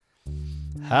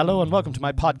Hello and welcome to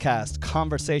my podcast,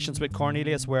 Conversations with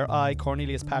Cornelius, where I,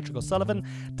 Cornelius Patrick O'Sullivan,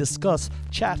 discuss,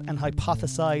 chat and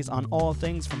hypothesize on all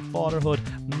things from fatherhood,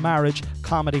 marriage,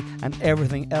 comedy and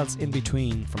everything else in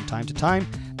between. From time to time,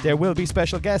 there will be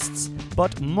special guests,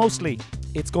 but mostly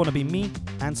it's going to be me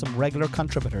and some regular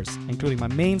contributors, including my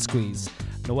main squeeze,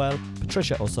 Noelle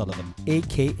Patricia O'Sullivan,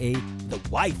 aka the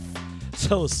wife.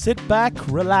 So sit back,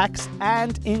 relax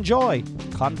and enjoy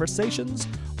Conversations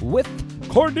with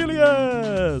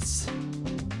Cornelius.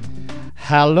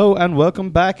 Hello and welcome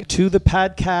back to the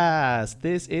podcast.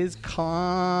 This is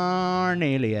Cornelius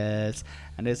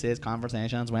and this is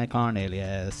Conversations with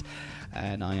Cornelius,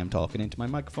 and I am talking into my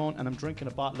microphone and I'm drinking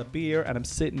a bottle of beer and I'm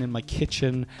sitting in my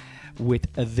kitchen with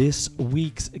this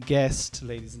week's guest,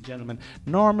 ladies and gentlemen.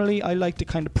 Normally I like to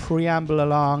kind of preamble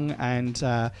along and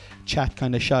chat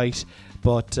kind of shite,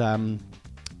 but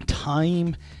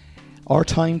our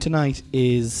time tonight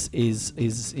is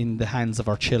in the hands of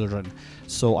our children.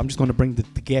 So I'm just going to bring the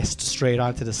guest straight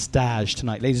onto the stage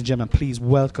tonight. Ladies and gentlemen, please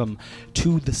welcome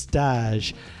to the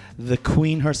stage the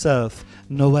queen herself,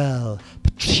 Noelle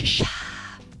Patricia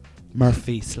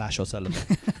Murphy / O'Sullivan.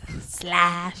 /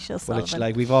 O'Sullivan. Which,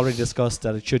 like, we've already discussed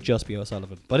that it should just be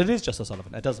O'Sullivan. But it is just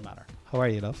O'Sullivan. It doesn't matter. How are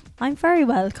you, love? I'm very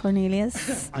well,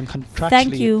 Cornelius. I'm contractually...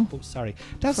 Thank you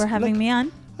for having me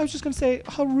on. I was just going to say,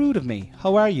 how rude of me.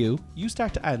 How are you? You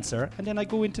start to answer, and then I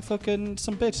go into fucking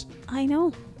some bit. I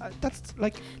know. That's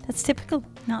typical,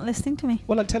 not listening to me.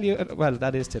 Well, I'll tell you,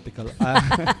 that is typical.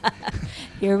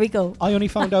 Here we go. I only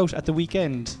found out at the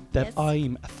weekend that Yes.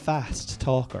 I'm a fast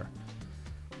talker.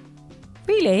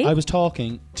 Really? I was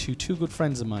talking to two good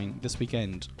friends of mine this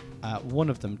weekend. One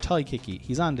of them, Ty Kiki,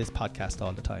 he's on this podcast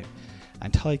all the time.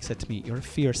 And Ty said to me, "You're a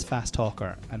fierce fast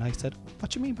talker." And I said,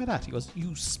 "What do you mean by that?" He goes,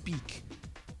 "You speak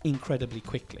incredibly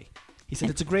quickly." He said,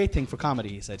 "It's a great thing for comedy,"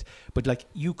 he said, "but like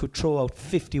you could throw out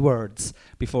 50 words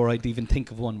before I'd even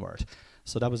think of one word."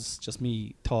 So that was just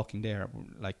me talking there,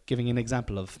 like giving an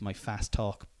example of my fast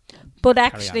talk. But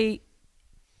actually,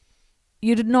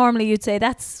 you'd say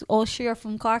that's sure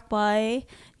from Cork boy.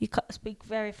 You speak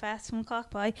very fast from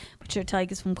Cork boy, but your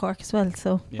Tyga's from Cork as well.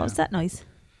 So Yeah. what was that noise?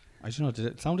 I don't know,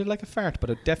 it sounded like a fart,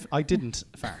 but I didn't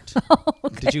fart.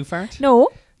 Okay. Did you fart? No.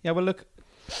 Yeah, well, look,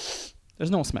 there's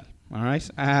no smell, all right?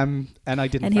 And I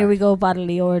didn't And fart. here we go,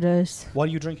 bodily orders. What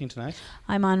are you drinking tonight?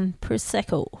 I'm on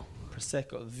Prosecco.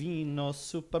 Prosecco Vino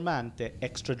Supermante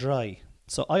Extra Dry.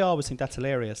 So I always think that's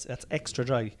hilarious. That's extra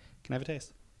dry. Can I have a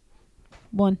taste?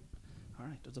 One. All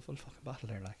right, there's a full fucking bottle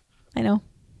there, like. I know.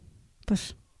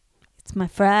 But it's my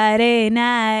Friday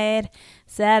night,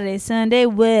 Saturday, Sunday,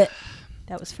 what?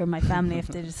 That was for my family if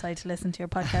they decide to listen to your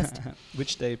podcast.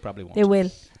 Which they probably won't. They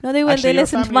will. No, they will. Actually, They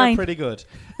listen to your family mine. are pretty good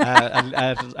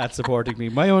at supporting me.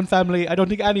 My own family, I don't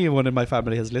think anyone in my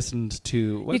family has listened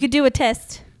to... You could do a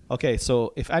test. Okay,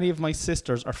 so if any of my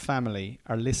sisters or family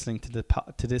are listening to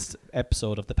to this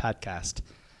episode of the podcast...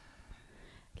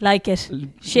 Like it.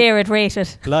 Share it. Rate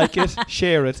it. Like it,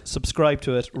 share it, subscribe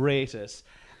to it, rate it.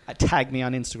 Tag me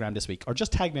on Instagram this week, or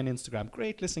just tag me on Instagram.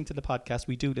 Great listening to the podcast.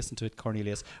 We do listen to it,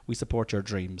 Cornelius. We support your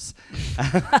dreams.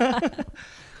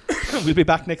 We'll be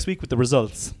back next week with the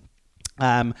results.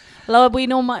 Lord, we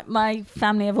know my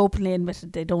family have openly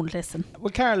admitted they don't listen.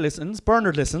 Well, Carl listens.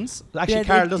 Bernard listens. Actually, Yeah,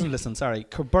 Carl doesn't listen. Sorry,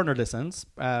 Bernard listens.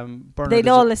 Bernard They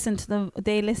all listen to them.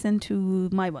 They listen to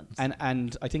my ones.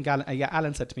 And I think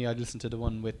Alan said to me I'd listen to the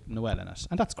one with Noelle in it,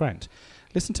 and that's grand.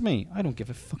 Listen to me. I don't give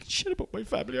a fucking shit about my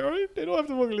family, alright? They don't have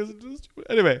to fucking listen to this.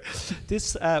 Anyway,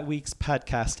 this week's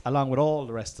podcast, along with all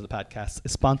the rest of the podcasts,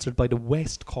 is sponsored by the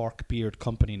West Cork Beard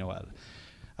Company, Noelle.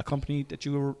 A company that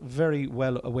you are very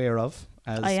well aware of,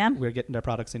 as I am. We're getting their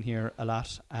products in here a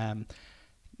lot. They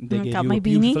gave got you my a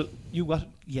beautiful... beanie. You got...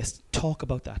 Yes, talk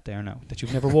about that there now, that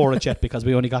you've never wore it yet because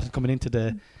we only got it coming into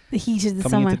the heat of the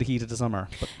coming summer. into the heat of the summer.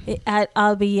 But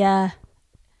I'll be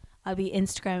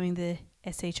Instagramming the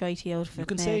SHIT outfit. you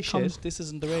can say shit. This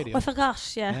isn't the radio. Oh, I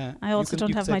forgot. Yeah. I also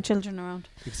don't have my children around.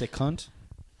 You can say cunt.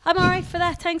 I'm alright for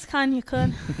that. Thanks, Con. You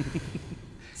can.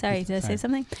 Sorry, did I say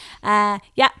something?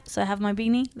 Yeah, so I have my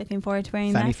beanie. Looking forward to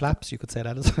wearing Fanny that. flaps, you could say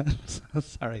that as well.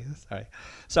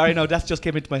 Sorry, no, that just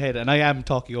came into my head and I am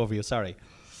talking over you, sorry.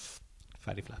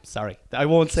 Fanny flaps, sorry. I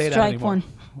won't say that Strike anymore. one.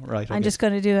 Right, okay. I'm just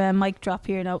going to do a mic drop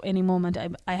here now any moment.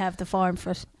 I have the form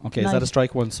for it. Okay, is that a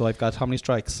strike one? So I've got how many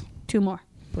strikes? 2 more.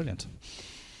 Brilliant.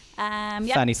 Yeah,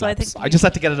 Fanny so flaps. I just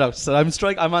had to get it out. So I'm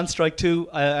on strike 2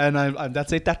 and I'm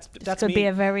that's it. That's This could me. be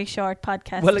a very short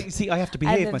podcast. Well, you see, I have to I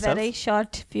behave have a myself. very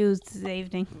short fuse this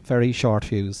evening. Very short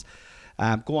fuse.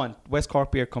 Go on. West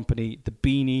Cork Beer Company, the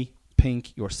beanie,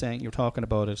 pink. You're talking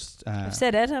about it. I've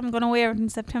said it. I'm going to wear it in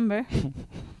September.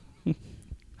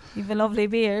 You've a lovely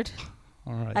beard.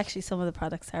 All right. Actually, some of the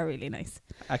products are really nice.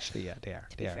 Actually, yeah, they are.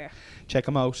 To They be are. fair. Check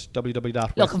them out.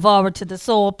 www. Looking forward to the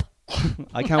soap.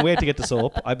 I can't wait to get the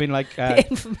soap. I've been like, The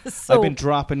infamous soap. I've been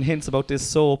dropping hints about this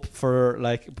soap for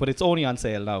like, but it's only on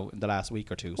sale now in the last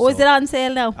week or two. Oh, is it on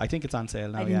sale now? I think it's on sale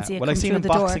now. I didn't see it Well, I come seen through him the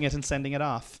door. boxing it and sending it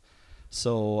off.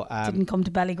 So Didn't come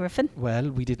to Ballygriffin. well,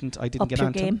 we didn't. I didn't Up get your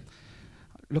on to game. him.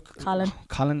 Look, Colin.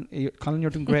 Colin, you're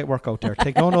doing great work out there.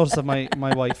 Take no notice of my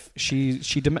wife. You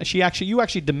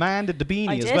actually demanded the beanie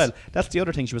I as did. well. That's the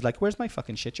other thing. She was like, "Where's my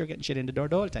fucking shit? You're getting shit in the door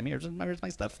the whole time. Here's my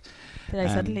stuff." Did I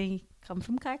suddenly come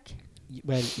from Cork?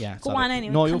 Well, yeah. Go it's on all-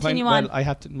 anyway, No, you're fine. continue on. Well, I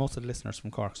have to. Most of the listeners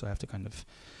from Cork, so I have to kind of.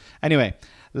 Anyway,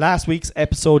 last week's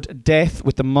episode, Death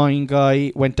with the Mine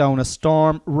Guy, went down a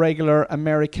storm. Regular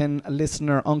American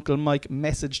listener Uncle Mike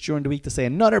messaged during the week to say,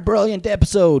 another brilliant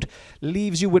episode.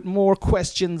 Leaves you with more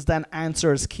questions than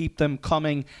answers. Keep them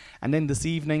coming. And then this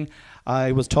evening,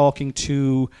 I was talking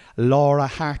to Laura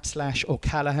Hart /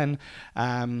 O'Callaghan,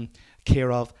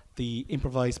 care of the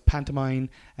improvised pantomime,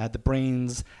 the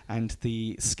brains and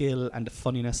the skill and the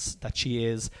funniness that she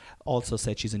is. Also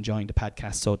said she's enjoying the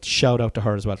podcast, so shout out to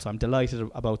her as well. So I'm delighted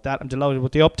about that. I'm delighted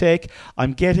with the uptake.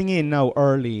 I'm getting in now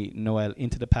early, Noel,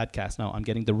 into the podcast now. I'm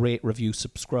getting the rate, review,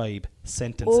 subscribe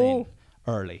sentence in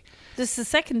early. This is the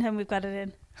second time we've got it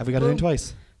in. Have we got it in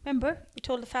twice? Remember, we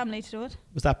told the family to do it.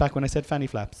 Was that back when I said fanny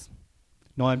flaps?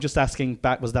 No, I'm just asking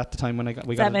back. Was that the time when we Is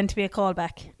got that it? meant to be a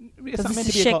callback? It's Because not it's meant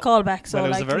a to be shit callback, so well, it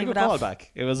was like a very leave good it off. callback.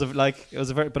 It was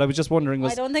a very, but I was just wondering,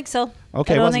 I don't think so.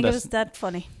 okay, I don't wasn't think it? it was that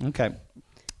funny. Okay.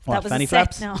 That was fanny a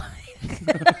set flaps? now.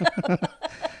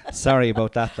 Sorry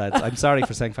about that, lads. I'm sorry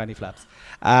for saying fanny flaps.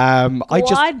 I Go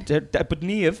just, on. but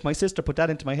Niamh, my sister, put that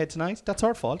into my head tonight. That's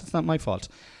her fault. It's not my fault.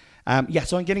 Yeah,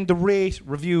 so I'm getting the rate,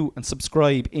 review, and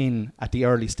subscribe in at the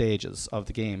early stages of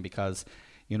the game because,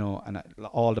 you know, and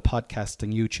all the podcast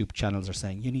and YouTube channels are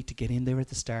saying you need to get in there at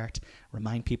the start,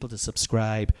 remind people to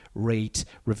subscribe, rate,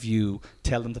 review,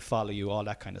 tell them to follow you, all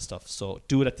that kind of stuff. So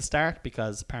do it at the start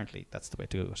because apparently that's the way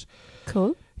to do it.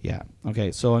 Cool. Yeah.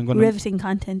 Okay. So I'm going to. Riveting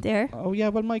content there. Oh yeah.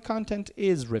 Well, my content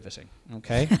is riveting.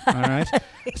 Okay. All right.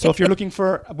 So if you're looking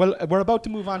for, well, we're about to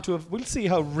move on to. We'll see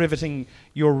how riveting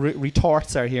your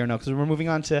retorts are here now, because we're moving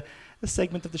on to a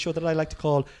segment of the show that I like to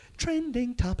call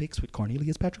Trending Topics with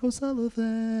Cornelius Patrick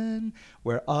O'Sullivan,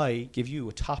 where I give you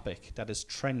a topic that is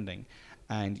trending,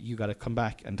 and you got to come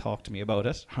back and talk to me about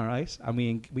it. All right. And we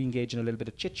engage in a little bit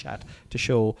of chit chat to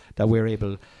show that we're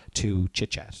able to chit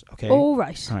chat. Okay. Oh,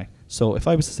 right. All right. So if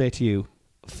I was to say to you,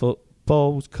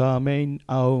 football's coming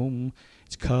home,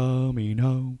 it's coming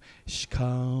home, it's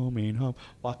coming home,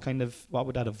 what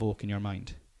would that evoke in your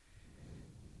mind?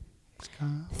 It's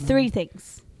coming. 3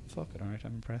 things. Fuck it, all right,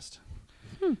 I'm impressed.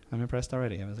 I'm impressed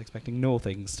already. I was expecting no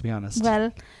things, to be honest.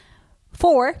 Well,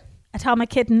 4, Atomic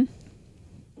Kitten.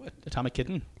 What, Atomic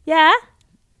Kitten? Yeah.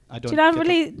 I don't Do you not get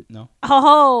really? that. No.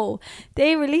 Oh,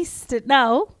 they released it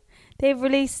now. They've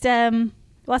released,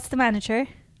 what's the manager?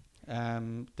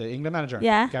 The England manager.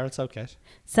 Yeah. Gareth Southgate.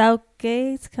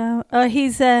 Southgate's come. Oh,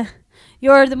 he's,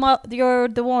 you're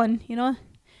the one, you know?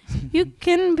 You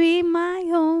can be my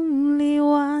only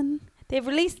one. They've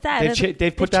released that.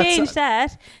 They've put that. changed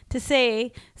that to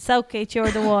say Southgate, you're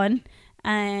the one,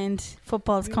 and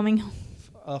football's coming home.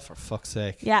 Oh, for fuck's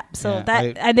sake. Yeah, so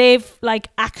Yeah, and they've like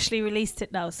actually released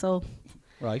it now. So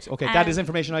Right. Okay. That is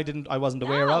information I wasn't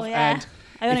aware of. Yeah. And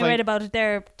I only if read about it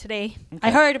there today. Okay.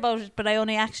 I heard about it, but I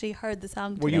only actually heard the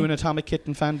song. were today. you an Atomic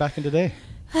Kitten fan back in the day?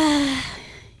 Yeah,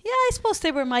 I suppose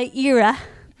they were my era.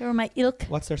 They were my ilk.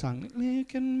 What's their song? You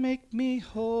can make me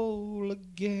whole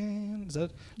again. Is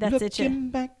that That's it, yeah. looking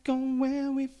back on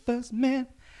where we first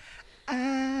met?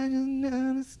 I'm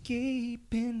not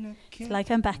escaping. It's like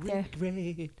I'm back there.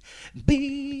 Regret.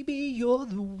 Baby, you're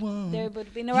the one. They would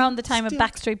have been around the time of still-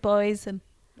 Backstreet Boys and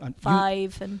And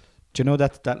Five and do you know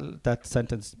that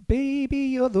sentence? Baby,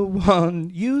 you're the one.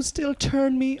 You still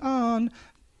turn me on.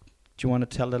 Do you want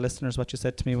to tell the listeners what you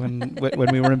said to me when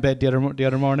we were in bed the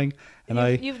other morning, and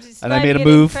you've and I made a described it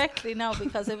move? incorrectly now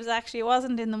because it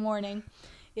wasn't in the morning.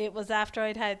 It was after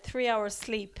I'd had 3 hours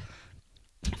sleep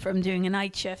from doing a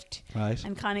night shift, Right.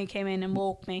 and Connie came in and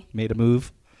woke me. Made a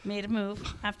move. Made a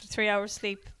move after 3 hours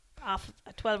sleep off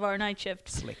a 12-hour night shift.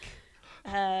 Slick.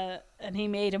 And he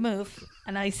made a move,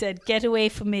 and I said, "Get away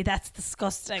from me! That's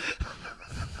disgusting."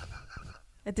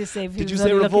 At this stage, Did you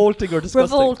say revolting or disgusting?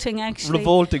 Revolting, actually.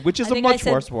 Revolting, which is I a think I much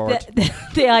said worse word.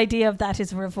 The idea of that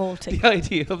is revolting. The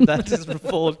idea of that is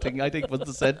revolting, I think, was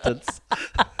the sentence.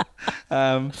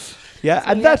 Yeah, So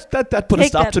and we that put a take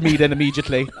stop that. to me then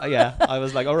immediately. Yeah, I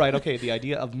was like, all right, okay, the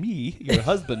idea of me, your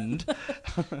husband,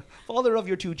 father of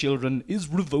your 2 children, is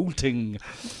revolting.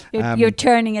 You're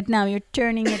turning it now. You're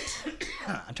turning it.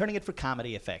 I'm turning it for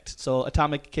comedy effect. So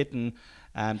Atomic Kitten,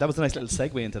 that was a nice little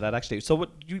segue into that actually. So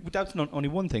that's not only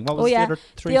one thing. What was the other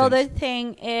 3 The things? other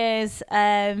thing is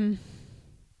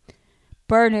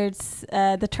Bernard's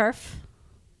the turf.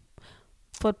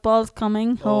 Football's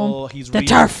coming home. Oh, he's The real.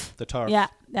 turf. The turf. Yeah,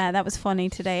 that was funny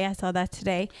today. I saw that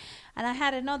today. And I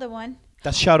had another one.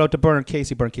 That's shout out to Bernard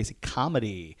Casey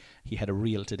comedy. He had a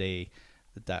reel today.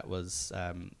 That was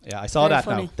I saw Very that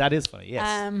funny. now. That is funny.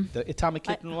 Yes. The Atomic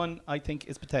I- Kitten one I think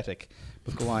is pathetic.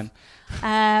 But go on.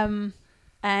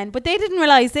 But they didn't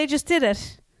realise. They just did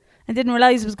it. And didn't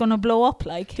realise it was going to blow up.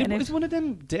 Is one of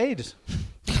them dead?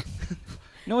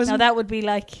 No, isn't Now that would be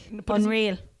like But is it-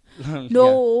 unreal. Yeah.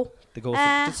 No. The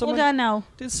ghost. Hold on now.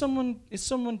 Is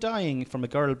someone dying from a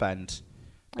girl band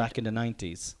back in the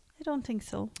 90s? I don't think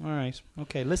so. All right.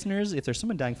 Okay, listeners, if there's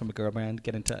someone dying from a girl band,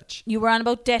 get in touch. You were on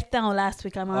about death now last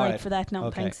week. I'm all right right. for that now.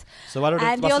 Okay. Thanks. So what are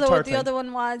And what's the third thing? other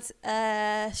one was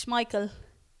Schmeichel.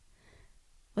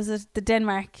 Was it the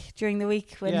Denmark during the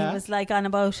week when Yeah. he was like on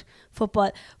about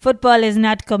football? Football is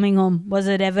not coming home. Was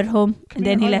it ever home? And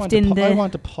then he left in I the.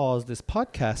 want to pause this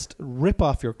podcast, rip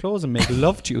off your clothes, and make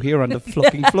love to you here on the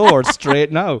fucking floor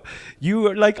straight now. You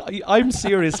are like, I'm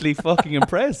seriously fucking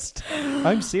impressed.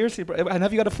 I'm seriously. And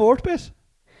have you got a fourth bit?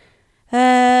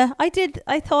 I did.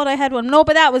 I thought I had one. No,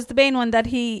 but that was the main one that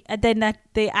he. And then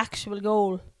the actual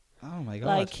goal. Oh my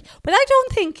god! But I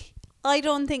don't think. I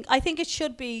think it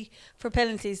should be for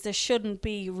penalties. There shouldn't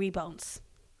be rebounds.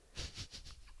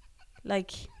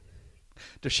 Like.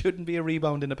 There shouldn't be a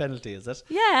rebound in a penalty, is it?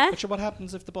 Yeah. But sure, what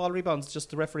happens if the ball rebounds? Just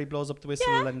the referee blows up the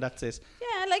whistle Yeah. and that's it.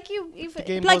 Yeah, like The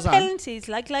game like goes on. penalties,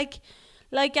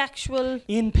 like actual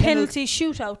In penalty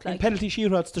shootout, in like. penalty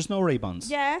shootouts, there's no rebounds.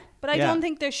 Yeah, but I Yeah. don't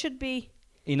think there should be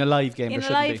In a live game, in there a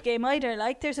shouldn't live be. game either.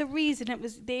 Like, there's a reason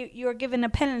you were given a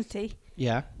penalty.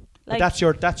 Yeah. But Like- that's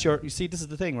your you see, this is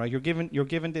the thing, right? You're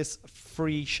given this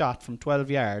free shot from 12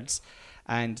 yards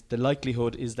and the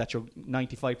likelihood is that you're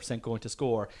 95% going to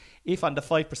score. If on the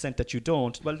 5% that you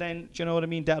don't, well then, do you know what I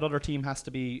mean? That other team has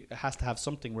to have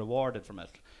something rewarded from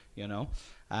it, you know?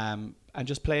 And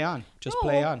just play on.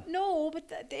 Play on. No, but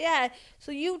yeah.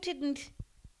 So you didn't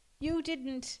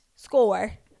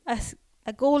score.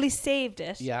 A goalie saved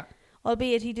it. Yeah.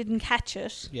 Albeit he didn't catch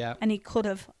it. Yeah. And he could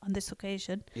have on this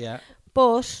occasion. Yeah.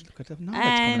 But Look, the knowledge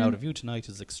coming out of you tonight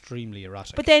is extremely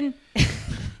erotic. But then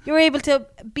you're able to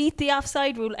beat the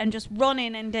offside rule and just run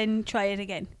in and then try it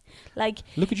again. Like,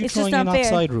 look at you it's just throwing not an fair.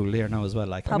 offside rule here now as well.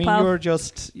 Like, I Pow, mean, pow. you're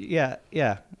just yeah.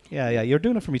 You're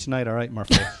doing it for me tonight, all right,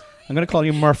 Murphy. I'm going to call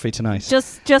you Murphy tonight.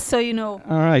 Just so you know.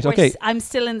 All right, okay. I'm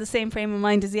still in the same frame of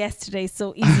mind as yesterday,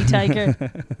 so easy, tiger.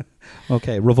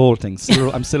 Okay, revolting.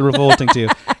 I'm still revolting to you.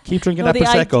 Keep drinking No, that the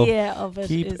Prosecco. idea of it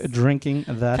Keep is- drinking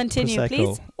that Continue, Prosecco.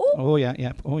 please. Oh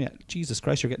yeah. Oh yeah. Jesus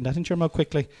Christ, you're getting that into your mouth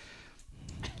quickly.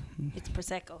 It's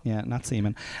Prosecco. Yeah, not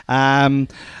semen.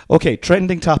 Okay,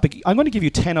 trending topic. I'm going to give you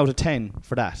 10 out of 10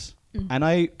 for that. And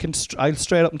I'll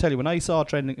straight up and tell you, when I saw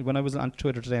trending, when I was on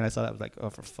Twitter today and I saw that, I was like, oh,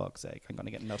 for fuck's sake, I'm going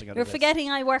to get nothing out You're of this. forgetting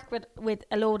I work with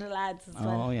a load of lads as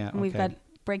well. Oh, yeah, And we've okay. got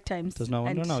break times. There's no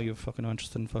and wonder now you're fucking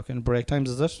interested in fucking break times,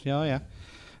 is it? Yeah.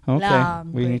 Okay,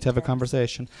 Long we need break to have a times.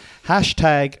 conversation.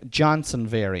 Hashtag Johnson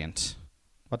variant.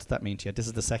 What does that mean to you? This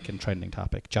is the second trending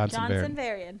topic. Johnson variant.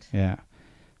 variant. Yeah.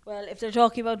 Well, if they're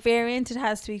talking about variant, it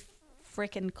has to be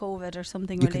frickin' COVID or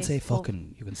something You can related say to COVID.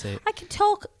 fucking. You can say. I can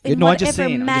talk Yeah, in no, I'm whatever just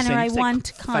saying. manner I you say want.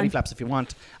 Fanny flaps if you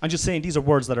want. I'm just saying these are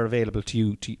words that are available to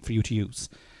you for you to use,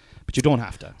 but you don't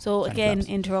have to. So fanny again, flaps.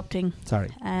 interrupting. Sorry.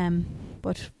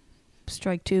 But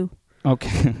strike 2.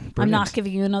 Okay. I'm Brilliant. not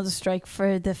giving you another strike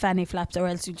for the fanny flaps, or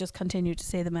else you just continue to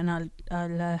say them, and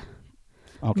I'll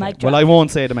Okay. mic Well, drop. I won't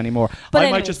say them anymore. But I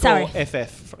anyway, might just sorry. go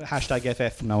FF, hashtag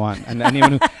FF from now on. And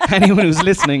anyone who's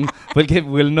listening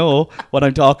will know what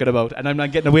I'm talking about. And I'm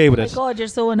not getting away with Oh my it. God, you're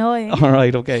so annoying. All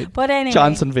right, okay. But anyway,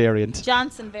 Johnson variant.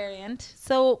 Johnson variant.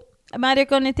 So I'm either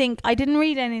going to think I didn't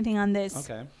read anything on this.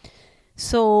 Okay.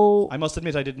 So I must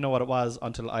admit I didn't know what it was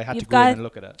until I had to You've go in got and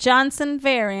look at it. Johnson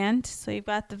variant. So you've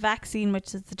got the vaccine,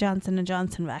 which is the Johnson &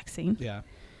 Johnson vaccine. Yeah.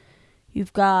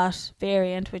 You've got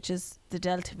variant, which is the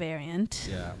Delta variant.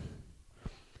 Yeah.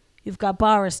 You've got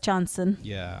Boris Johnson,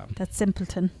 Yeah. that's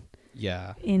simpleton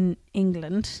Yeah. in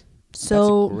England. That's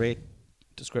So a great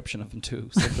description of him too.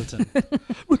 Simpleton.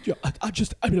 I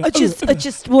just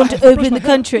want to open the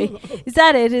country. Is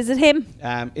that it? Is it him?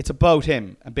 It's about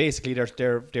him, and basically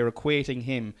they're equating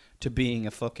him to being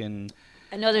a fucking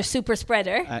Another super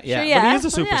spreader. yeah, Sure, but he is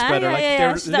a super spreader. Yeah, Like, yeah,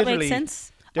 they're so that makes literally-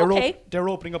 sense. They're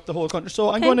opening up the whole country. So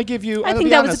I'm going to give you. I think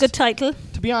that was a good title.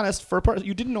 To be honest, for a person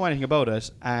you didn't know anything about it,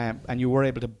 and you were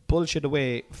able to bullshit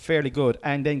away fairly good,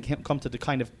 and then come to the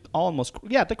kind of almost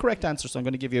the correct answer. So I'm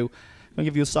going to give you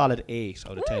a solid 8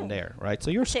 out of 10 there, right?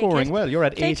 So you're scoring well. You're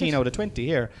at 18 out of 20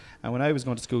 here, and when I was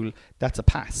going to school, that's a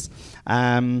pass.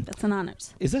 That's an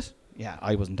honours. Is it? Yeah,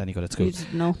 I wasn't any good at school. You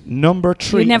didn't know. Number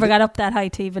 3. You never got up that high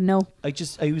to even know. I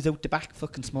was out the back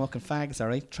fucking smoking fags,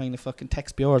 alright, trying to fucking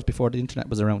text BRs before the internet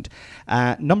was around.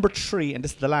 Number 3, and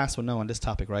this is the last one now on this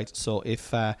topic, right? So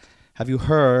if have you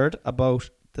heard about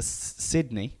the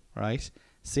Sydney, right?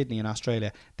 Sydney in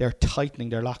Australia, they're tightening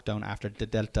their lockdown after the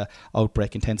Delta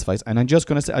outbreak intensifies. And I'm just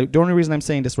going to say, the only reason I'm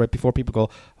saying this right before people go,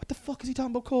 what the fuck is he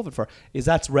talking about COVID for? Is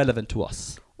that's relevant to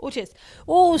us. Which is,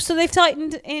 so they've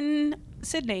tightened in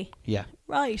Sydney. Yeah.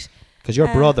 Right. Because your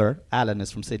brother, Alan,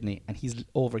 is from Sydney, and he's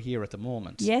over here at the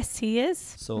moment. Yes, he is.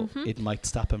 So it might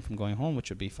stop him from going home, which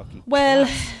would be fucking Well,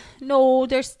 class. No,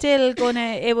 they're still going to,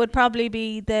 it would probably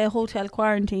be the hotel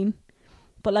quarantine.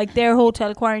 But like their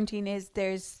hotel quarantine is,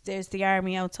 there's the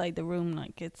army outside the room.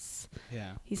 Like it's,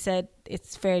 he said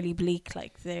it's fairly bleak.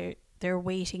 Like they're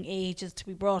waiting ages to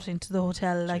be brought into the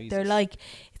hotel. Like Jesus.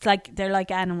 they're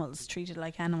like animals, treated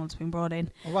like animals being brought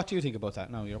in. Well, what do you think about that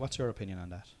now? What's your opinion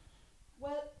on that?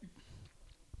 Well,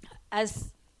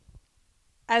 as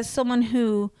someone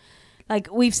who, like,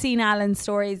 we've seen Alan's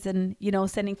stories and, you know,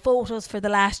 sending photos for the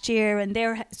last year, and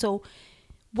so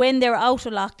when they're out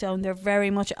of lockdown, they're very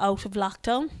much out of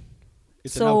lockdown.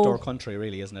 It's an outdoor country,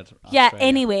 really, isn't it? Yeah, Australia.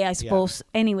 anyway, I suppose.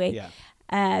 Yeah. Anyway.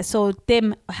 Yeah. So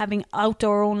them having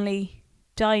outdoor only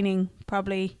dining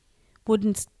probably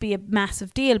wouldn't be a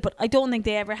massive deal, but I don't think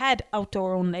they ever had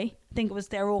outdoor only. I think it was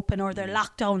they're open or they're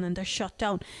locked down and they're shut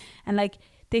down. And like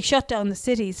they shut down the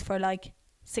cities for like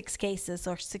 6 cases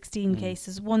or 16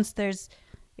 cases. Once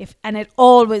and it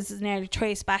always is nearly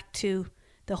traced back to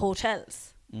the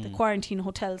hotels, the quarantine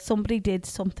hotels. Somebody did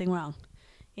something wrong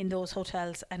in those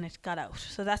hotels and it got out.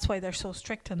 So that's why they're so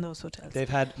strict on those hotels. They've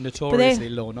had notoriously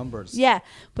low numbers. Yeah,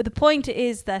 but the point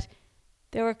is that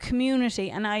they're a community,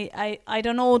 and I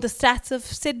don't know the stats of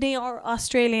Sydney or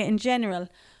Australia in general,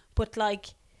 but like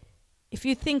if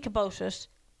you think about it,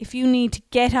 if you need to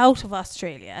get out of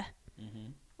Australia,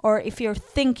 or if you're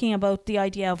thinking about the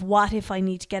idea of what if I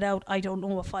need to get out, I don't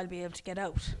know if I'll be able to get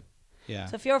out. Yeah.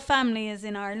 So if your family is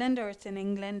in Ireland or it's in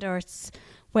England or it's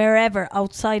wherever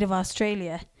outside of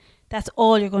Australia, that's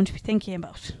all you're going to be thinking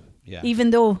about. Yeah.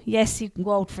 Even though, yes, you can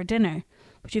go out for dinner,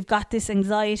 but you've got this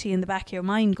anxiety in the back of your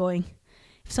mind going,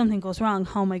 if something goes wrong,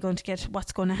 how am I going to get,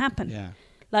 what's going to happen? Yeah.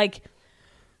 Like,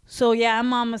 so yeah,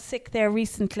 Mom was sick there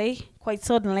recently, quite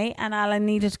suddenly, and Alan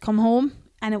needed to come home,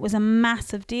 and it was a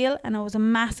massive deal, and it was a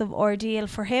massive ordeal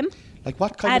for him. Like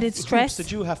what kind added of stress hoops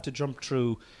did you have to jump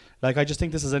through? Like, I just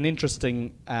think this is an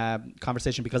interesting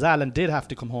conversation because Alan did have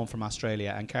to come home from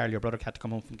Australia and Carl, your brother, had to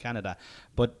come home from Canada.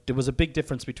 But there was a big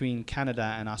difference between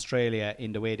Canada and Australia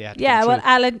in the way they had to come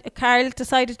through. Carl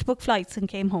decided to book flights and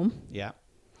came home. Yeah.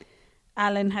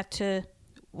 Alan had to,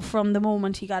 from the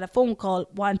moment he got a phone call,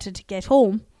 wanted to get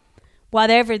home.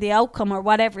 Whatever the outcome or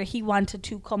whatever, he wanted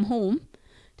to come home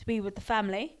to be with the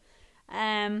family.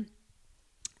 And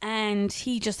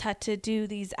he just had to do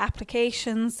these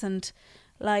applications and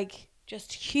like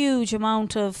just huge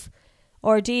amount of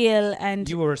ordeal. And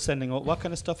you were sending what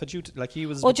kind of stuff had you like he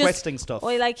was requesting stuff?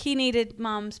 Like he needed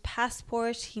Mom's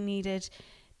passport, he needed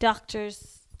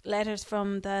doctor's letters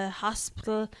from the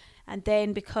hospital, and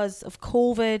then because of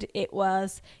COVID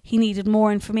he needed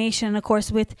more information. Of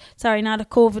course not a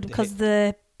COVID, because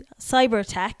the cyber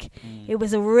attack, it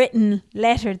was a written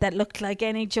letter that looked like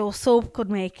any Joe Soap could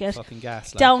make it. Fucking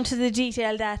gas, down to the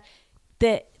detail that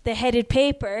the headed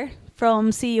paper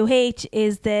from CUH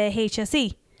is the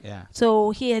HSE. Yeah. So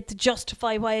he had to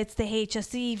justify why it's the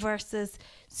HSE versus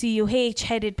CUH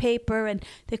headed paper, and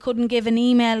they couldn't give an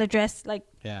email address. Like,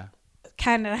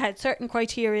 Canada had certain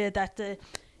criteria that the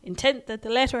intent that the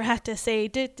letter had to say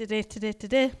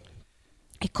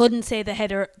It couldn't say the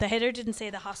header. The header didn't say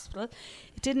the hospital.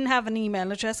 It didn't have an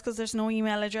email address because there's no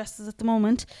email addresses at the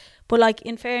moment. But like,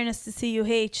 in fairness to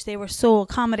CUH, they were so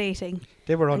accommodating.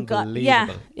 They were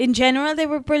unbelievable. In general, they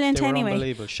were brilliant they were anyway.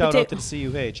 Unbelievable. Shout out to the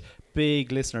CUH.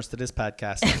 Big listeners to this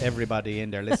podcast. Everybody in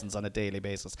there listens on a daily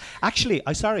basis. Actually,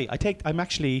 I'm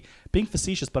actually being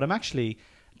facetious, but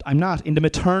I'm not in the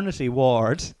maternity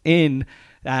ward in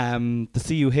the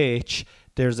CUH.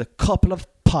 There's a couple of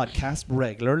podcast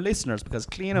regular listeners because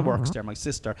Cleena works there, my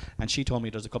sister, and she told me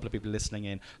there's a couple of people listening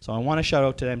in. So I want to shout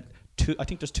out to them. I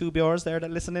think there's 2 BRs there that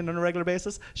listen in on a regular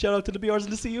basis. Shout out to the BRs in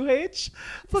the CUH.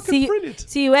 Fucking brilliant.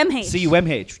 CUMH.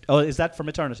 CUMH. Oh, is that for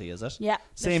maternity, is it? Yeah.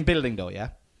 Same building though,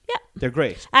 yeah? Yeah. They're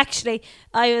great. Actually,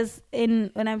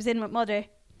 when I was in with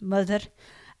mother,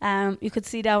 you could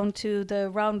see down to the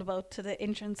roundabout, to the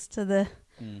entrance to the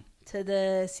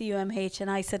CUMH, and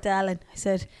I said to Alan, I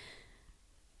said,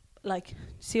 like,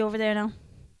 see over there now?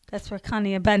 That's where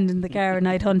Connie abandoned the car and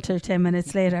I'd hunt her 10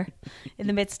 minutes later. In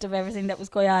the midst of everything that was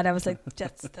going on, I was like,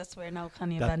 that's where now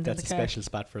Connie abandoned the car. That's a special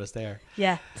spot for us there.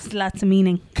 Yeah, there's lots of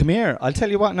meaning. Come here, I'll tell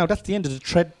you what now, that's the end of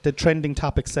the trending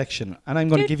topics section. And I'm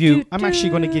going to I'm actually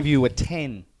going to give you a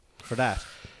 10 for that.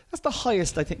 That's the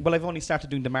highest, I think. Well, I've only started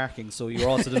doing the marking, so you're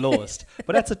also the lowest.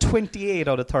 But that's a 28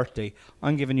 out of 30.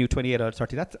 I'm giving you 28 out of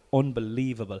 30. That's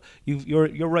unbelievable.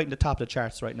 You're right in the top of the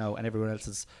charts right now, and everyone else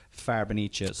is far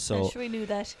beneath you. So I'm sure we knew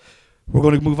that. We're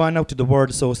going to move on now to the word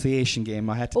association game.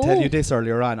 I had to tell you this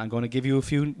earlier on. I'm going to give you a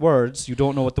few words. You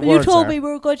don't know what the words are. You told me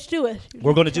we were going to do it.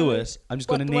 We're going to do it. I'm just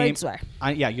going to name. Words are.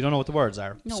 Yeah, you don't know what the words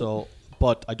are. No. So.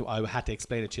 But I had to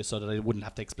explain it to you so that I wouldn't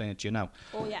have to explain it to you now.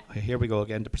 Oh, yeah. Here we go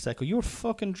again, the Prosecco. You're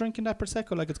fucking drinking that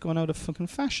Prosecco like it's going out of fucking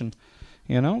fashion,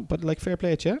 you know? But, like, fair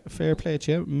play to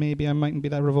you. Maybe I mightn't be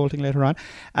that revolting later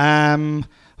on.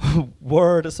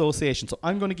 Word association. So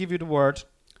I'm going to give you the word.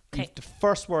 Okay. The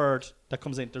first word that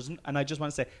comes in. And I just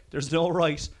want to say, there's no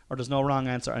right or there's no wrong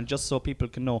answer. And just so people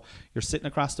can know, you're sitting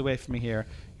across the way from me here.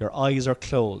 Your eyes are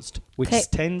closed, which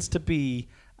tends to be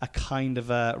a kind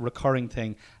of a recurring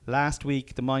thing. Last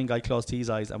week, the mine guy closed his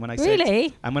eyes, and when I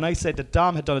said that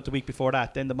Dom had done it the week before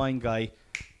that, then the mine guy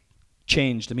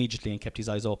changed immediately and kept his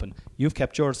eyes open. You've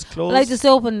kept yours closed. Well, I just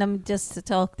opened them just to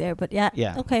talk there, but yeah.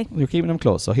 Okay. You're keeping them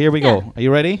closed. So here we go. Are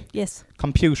you ready? Yes.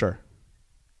 Computer.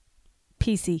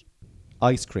 PC.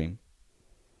 Ice cream.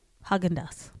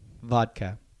 Häagen-Dazs.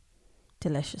 Vodka.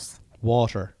 Delicious.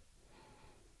 Water.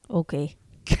 Okay.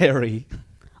 Kerry.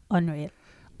 Unreal.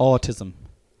 Autism.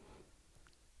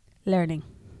 Learning.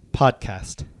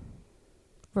 Podcast.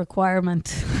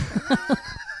 Requirement.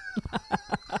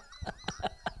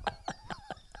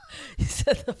 You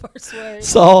said the first word.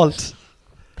 Salt.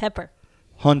 Pepper.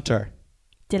 Hunter.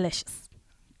 Delicious.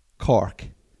 Cork.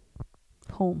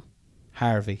 Home.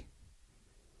 Harvey.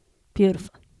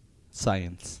 Beautiful.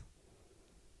 Science.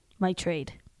 My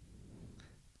trade.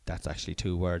 That's actually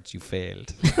 2 words. You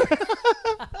failed.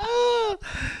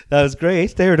 That was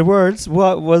great. There are the words.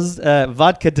 What was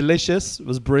vodka delicious?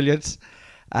 Was brilliant.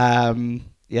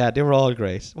 Yeah, they were all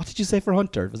great. What did you say for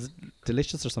Hunter? Was it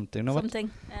delicious or something? You know something.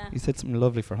 Yeah. You said something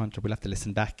lovely for Hunter. We'll have to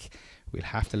listen back. You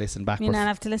don't have to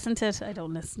listen to it. I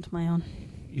don't listen to my own.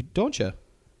 You don't you?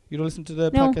 You don't listen to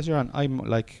the podcast you're on? I'm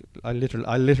like, I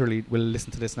literally will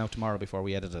listen to this now tomorrow before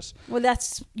we edit it. Well,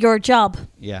 that's your job.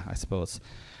 Yeah, I suppose.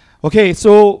 Okay,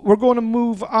 so we're going to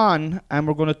move on, and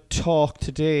we're going to talk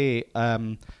today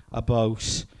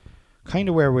about kind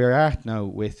of where we're at now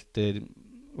with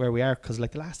where we are, because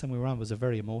like the last time we were on was a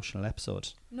very emotional episode.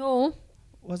 No.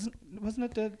 Wasn't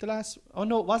it the last? Oh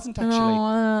no, it wasn't actually.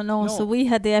 No. So we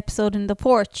had the episode in the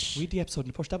porch. We had the episode in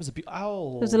the porch. That was a It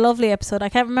was a lovely episode. I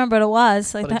can't remember what it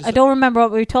was. I don't remember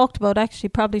what we talked about. Actually,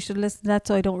 probably should listen to that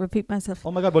so I don't repeat myself.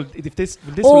 Oh my God! Well, if this.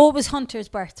 It was Hunter's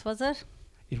birth, was it?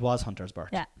 It was Hunter's birth.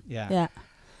 Yeah.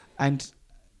 And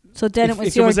so then if, it was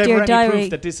if your there was dear ever diary. any proof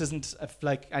that this isn't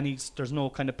there's no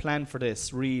kind of plan for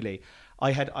this really.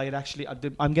 I had actually.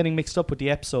 I'm getting mixed up with the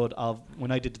episode of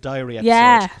when I did the diary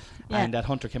episode. And that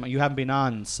Hunter came out. You haven't been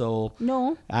on, so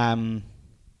no.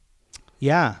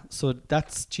 Yeah, so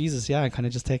that's Jesus. Yeah, I'm kind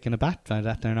of just taken aback by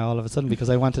that there now all of a sudden, because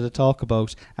I wanted to talk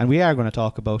about, and we are going to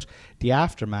talk about the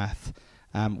aftermath,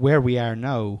 where we are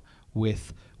now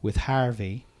with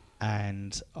Harvey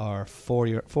and our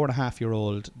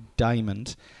 4.5-year-old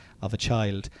Diamond of a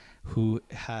child who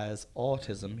has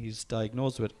autism. He's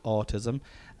diagnosed with autism,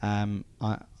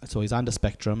 so he's on the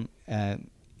spectrum.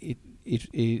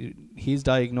 His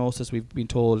diagnosis, we've been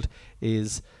told,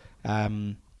 is a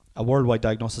worldwide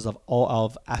diagnosis of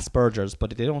Asperger's,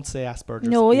 but they don't say Asperger's.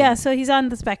 No, so he's on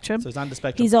the spectrum. So he's on the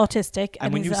spectrum. He's autistic.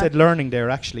 And when you said learning there,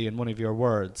 actually, in one of your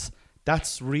words,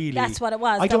 that's what it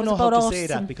was. I don't know how to say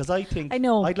that, because I think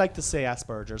I'd like to say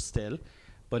Asperger's still,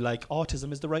 but like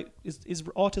autism is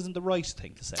autism the right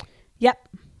thing to say? Yep.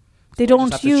 They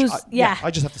don't use. I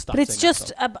just have to stop. But it's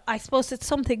just, I suppose it's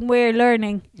something we're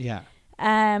learning. Yeah. Because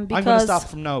I'm going to stop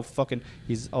from now. Fucking,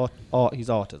 he's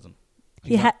autism.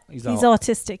 He's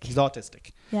autistic. He's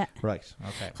autistic. Yeah. Right.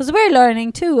 Okay. Because we're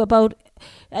learning too about,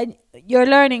 you're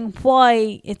learning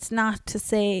why it's not to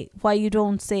say, why you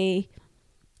don't say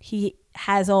he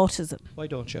has autism. Why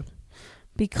don't you?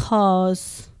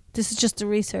 Because this is just the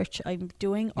research I'm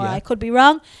doing, or I could be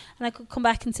wrong, and I could come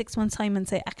back in 6 months' time and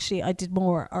say, actually, I did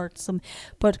more or some.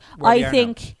 But I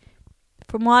think,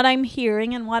 from what I'm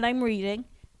hearing and what I'm reading,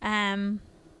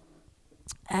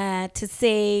 to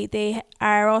say they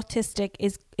are autistic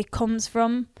it comes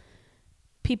from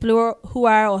people who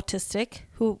are autistic.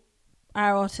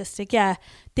 Yeah,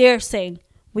 they're saying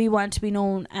we want to be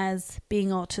known as being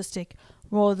autistic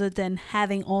rather than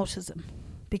having autism,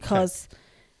 because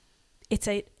it's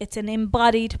an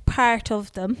embodied part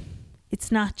of them.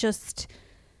 It's not just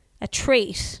a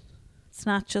trait.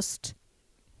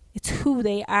 It's who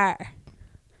they are.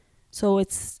 So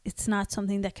it's not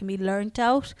something that can be learnt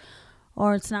out,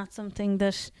 or it's not something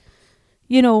that,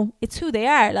 it's who they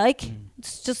are. Like,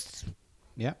 it's just...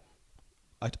 Yeah.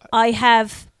 I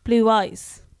have blue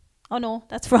eyes. Oh no,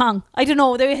 that's wrong. I don't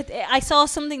know. I saw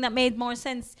something that made more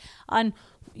sense. On,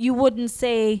 you wouldn't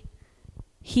say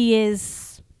he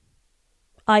is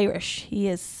Irish, he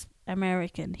is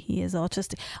American, he is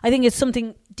autistic. I think it's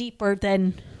something deeper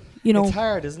than, It's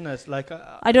hard, isn't it? Like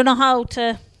I don't know how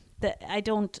to.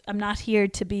 I'm not here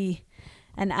to be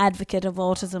an advocate of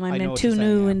autism. I'm too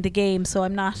new in the game, so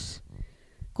I'm not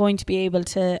going to be able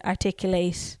to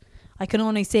articulate. I can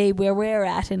only say where we're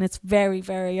at, and it's very,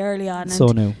 very early on. So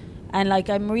new. And like,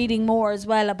 I'm reading more as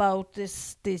well about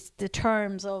the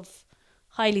terms of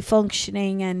highly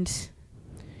functioning and,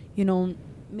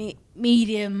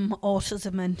 medium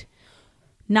autism and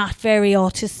not very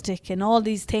autistic, and all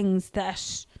these things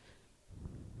that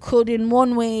could in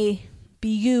one way be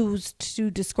used to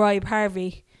describe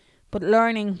Harvey, but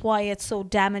learning why it's so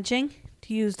damaging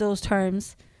to use those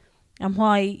terms and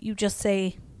why you just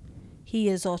say he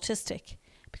is autistic,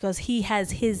 because he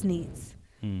has his needs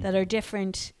that are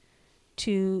different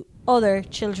to other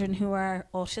children who are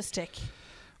autistic.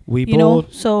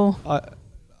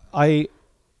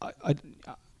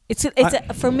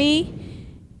 For me,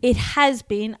 it has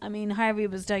been. I mean, Harvey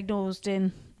was diagnosed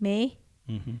in May,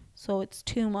 so it's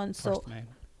 2 months.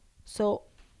 So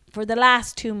for the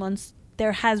last 2 months,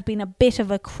 there has been a bit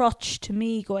of a crutch to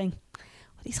me going,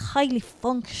 well, it's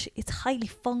highly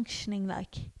functioning,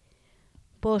 like,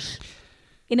 but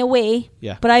in a way,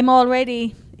 but I'm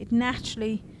already, it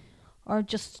naturally, or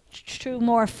just through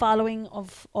more following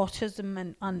of autism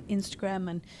and on Instagram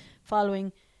and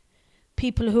following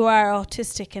people who are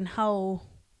autistic and how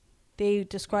they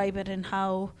describe it and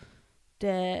how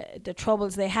the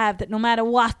troubles they have, that no matter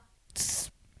what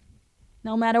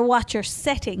you're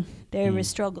setting, there is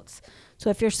struggles. So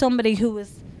if you're somebody who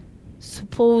is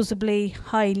supposedly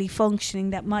highly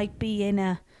functioning, that might be in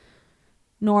a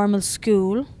normal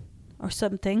school or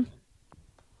something,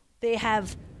 they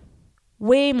have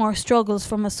way more struggles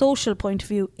from a social point of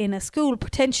view in a school,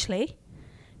 potentially,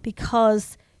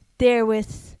 because they're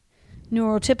with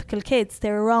neurotypical kids,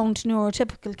 they're around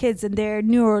neurotypical kids, and their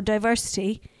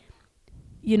neurodiversity,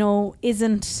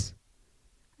 isn't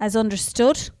as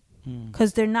understood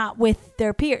because they're not with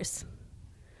their peers.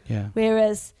 Yeah.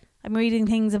 Whereas I'm reading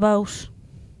things about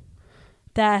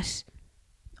that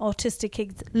autistic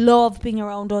kids love being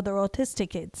around other autistic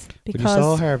kids, because you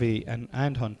saw Harvey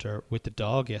and Hunter with the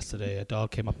dog yesterday. A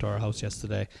dog came up to our house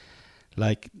yesterday,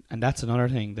 and that's another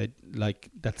thing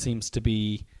that seems to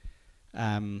be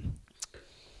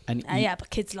but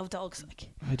kids love dogs.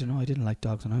 I don't know. I didn't like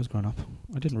dogs when I was growing up.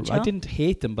 I didn't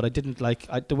hate them, but I didn't like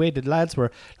the way the lads were.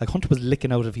 Like, Hunter was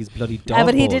licking out of his bloody dog.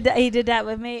 But he did that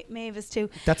with Mavis too.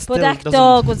 That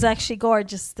dog was actually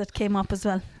gorgeous. That came up as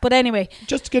well. But anyway,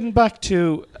 just getting back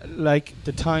to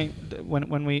the time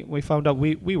when we found out,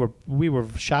 we were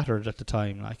shattered at the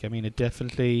time. It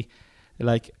definitely.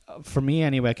 For me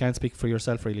anyway, I can't speak for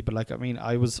yourself really, but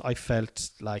I felt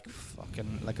like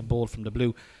fucking like a bolt from the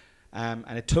blue.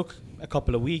 And it took a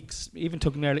couple of weeks,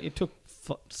 it took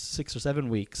 6 or 7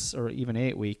 weeks or even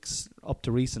 8 weeks up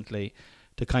to recently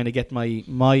to kind of get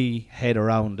my head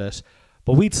around it.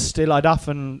 But we'd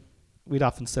often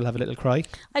still have a little cry.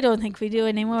 I don't think we do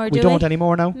anymore. We don't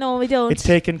anymore now? No, we don't. It's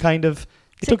taken it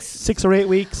took 6 or 8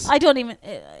 weeks. I don't even,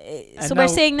 so we're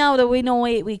saying now that we know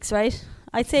 8 weeks, right?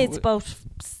 I'd say it's about,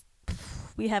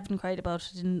 we haven't cried about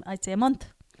it in, I'd say, a month.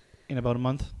 In about a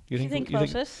month? You think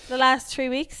about it? The last 3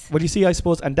 weeks? Well, you see, I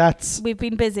suppose, and that's... We've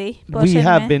been busy.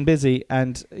 Have been busy,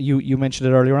 and you mentioned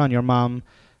it earlier on, your mom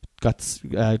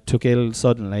took ill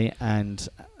suddenly, and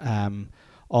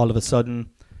all of a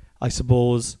sudden, I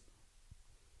suppose,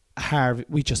 Harvey,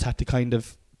 we just had to kind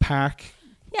of park.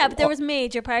 Yeah, but there was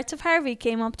major parts of Harvey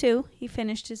came up too. He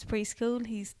finished his preschool,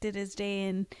 he did his day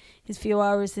in his few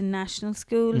hours in national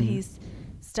school, he's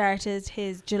started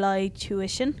his July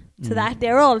tuition. So that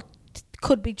they're all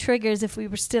could be triggers if we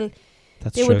were still.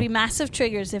 Would be massive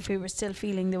triggers if we were still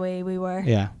feeling the way we were.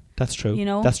 Yeah, That's true. You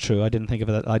know? That's true. I didn't think of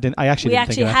that. I actually we didn't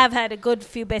think of that. have had a good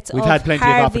few bits. We've of had plenty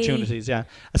Harvey of opportunities, yeah,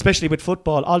 especially with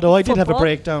football. Although I did have a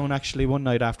breakdown actually one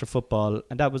night after football,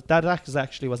 and that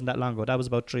actually wasn't that long ago. That was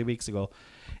about 3 weeks ago.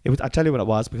 It was. I tell you what it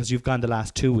was, because you've gone the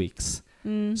last 2 weeks,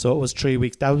 so it was 3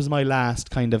 weeks. That was my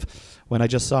last kind of when I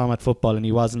just saw him at football, and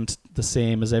he wasn't the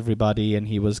same as everybody, and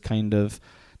he was kind of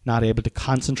not able to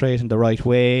concentrate in the right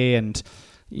way, and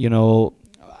you know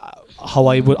how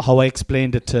I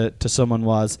explained it to someone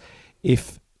was,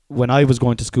 if when I was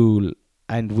going to school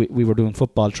and we were doing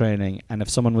football training, and if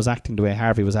someone was acting the way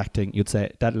Harvey was acting, you'd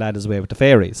say that lad is away with the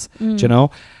fairies, do you know?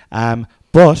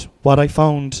 But what I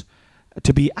found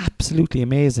to be absolutely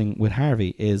amazing with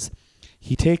Harvey is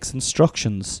he takes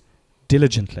instructions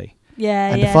diligently.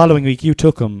 Yeah, and the following week you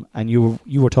took him and you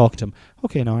were talking to him.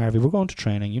 Okay, now Harvey, we're going to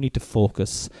training. You need to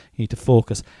focus.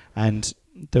 And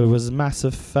there was a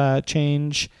massive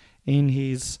change in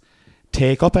his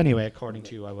take up anyway, according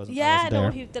to you. I wasn't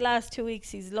there. The last 2 weeks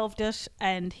he's loved it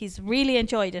and he's really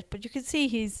enjoyed it. But you can see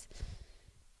he's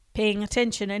paying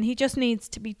attention, and he just needs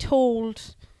to be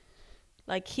told.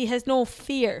 Like, he has no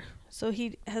fear. So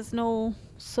he has no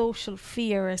social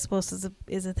fear, I suppose,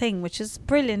 is a thing, which is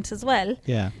brilliant as well.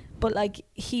 Yeah. But like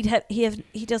he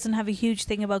doesn't have a huge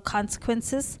thing about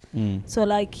consequences. So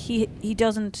like he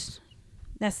doesn't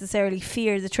necessarily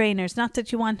fear the trainers. Not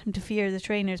that you want him to fear the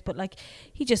trainers, but like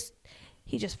he just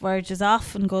verges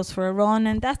off and goes for a run,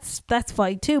 and that's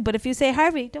fine too. But if you say,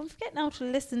 Harvey, don't forget now to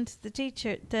listen to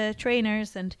the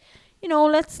trainers, and you know,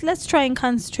 let's try and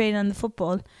concentrate on the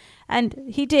football. And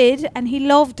he did, and he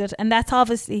loved it, and that's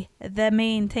obviously the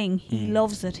main thing. He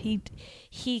loves it.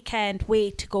 He can't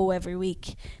wait to go every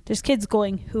week. There's kids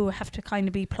going who have to kind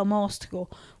of be plumos to go,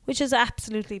 which is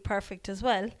absolutely perfect as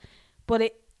well.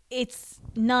 But it's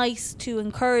nice to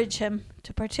encourage him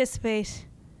to participate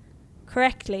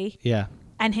correctly,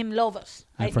 and him love it.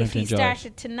 If he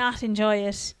started to not enjoy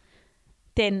it,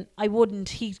 then I wouldn't.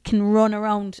 He can run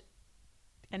around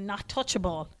and not touch a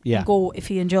ball and go if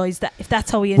he enjoys that, if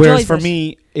that's how he enjoys it. Whereas for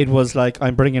me, it was like,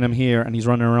 I'm bringing him here and he's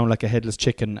running around like a headless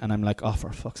chicken, and I'm like, oh,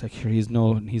 for fuck's sake, he's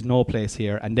no place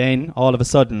here. And then all of a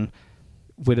sudden,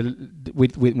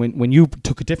 when you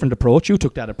took a different approach, you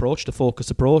took that approach, the focus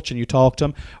approach, and you talked to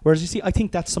him. Whereas you see, I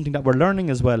think that's something that we're learning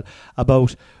as well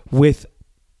about with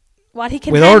what he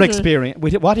can with handle. our experience,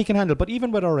 with what he can handle. But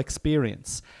even with our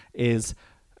experience, is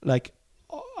like,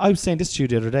 I was saying this to you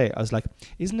the other day. I was like,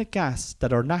 isn't it gas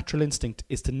that our natural instinct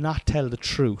is to not tell the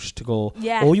truth, to go,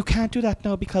 oh, you can't do that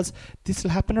now because this will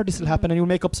happen or this will happen, and you'll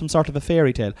make up some sort of a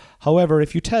fairy tale. However,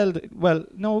 if you tell, well,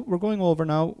 no, we're going over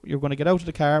now, you're going to get out of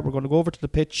the car, we're going to go over to the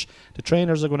pitch, the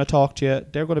trainers are going to talk to you,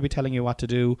 they're going to be telling you what to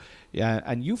do,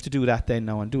 and you have to do that then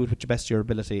now, and do it with the best of your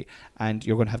ability, and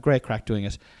you're going to have great crack doing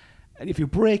it. And if you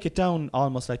break it down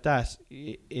almost like that,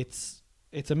 it's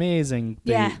amazing.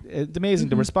 It's amazing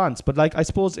the response. But like, I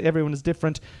suppose everyone is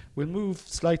different. We'll move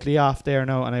slightly off there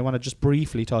now, and I want to just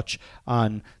briefly touch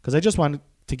on, because I just want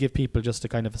to give people just a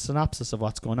kind of a synopsis of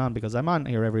what's going on, because I'm on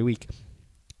here every week.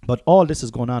 But all this is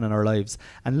going on in our lives,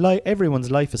 and everyone's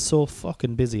life is so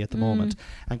fucking busy at the moment.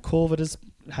 And COVID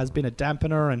has been a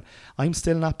dampener, and I'm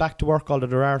still not back to work, although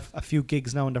there are a few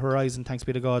gigs now on the horizon, thanks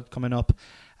be to God, coming up.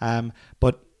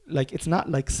 But like, it's not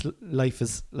like life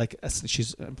is like,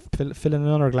 she's filling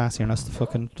another glass here, and that's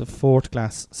the fourth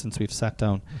glass since we've sat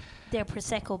down. They're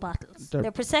Prosecco bottles.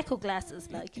 They're Prosecco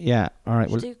glasses, like. Yeah, all right.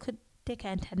 Well, they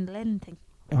can't handle anything.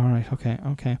 All right, okay.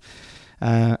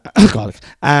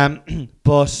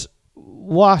 But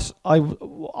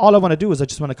all I want to do is I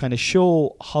just want to kind of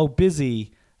show how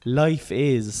busy life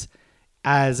is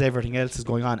as everything else is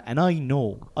going on. And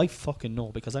I fucking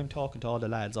know, because I'm talking to all the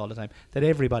lads all the time, that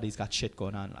everybody's got shit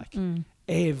going on. Like,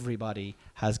 everybody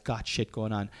has got shit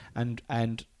going on. And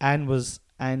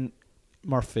Anne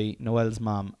Murphy, Noelle's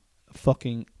mom,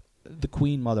 fucking the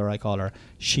queen mother, I call her.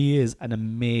 She is an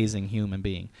amazing human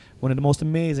being. One of the most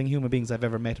amazing human beings I've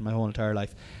ever met in my whole entire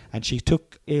life. And she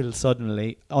took ill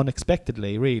suddenly,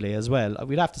 unexpectedly, really, as well.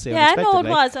 We'd have to say unexpectedly. Yeah, I know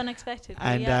it was unexpected.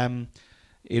 And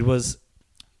it was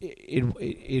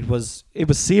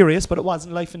serious, but it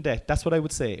wasn't life and death. That's what I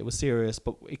would say. It was serious,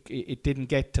 but it didn't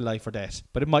get to life or death.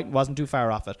 But it wasn't too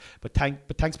far off it. But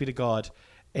thanks be to God,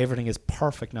 everything is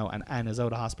perfect now, and Anne is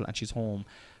out of hospital and she's home.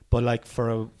 But like,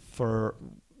 for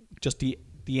just the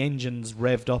engines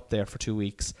revved up there for 2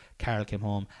 weeks. Carol came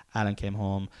home, Alan came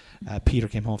home, Peter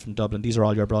came home from Dublin. These are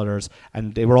all your brothers,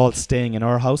 and they were all staying in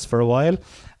our house for a while.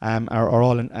 And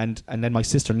then my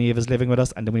sister Niamh is living with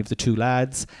us, and then we have the two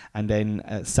lads, and then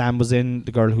Sam was in,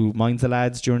 the girl who minds the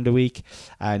lads during the week,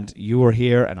 and you were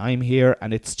here, and I'm here,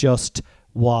 and it's just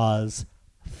was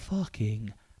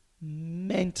fucking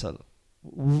mental,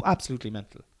 absolutely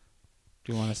mental.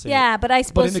 Do you want to say? Yeah, but I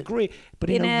suppose, but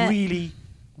in a really,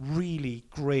 really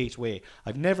great way.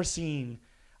 I've never been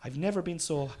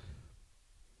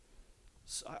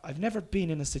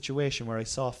in a situation where I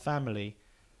saw a family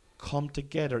come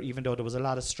together, even though there was a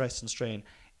lot of stress and strain,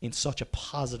 in such a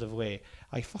positive way.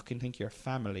 I fucking think your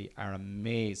family are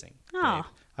amazing. Oh,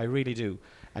 I really do.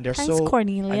 And they're thanks, so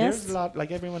Cornelius. And there's a lot, like,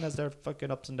 everyone has their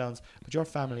fucking ups and downs, but your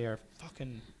family are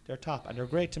they're top, and they're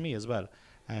great to me as well.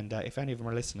 And if any of them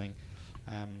are listening,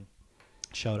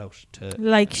 shout out to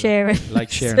share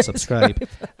and subscribe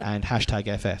and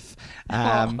 #FF.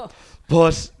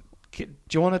 But do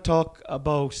you want to talk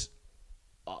about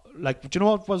do you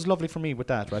know what was lovely for me with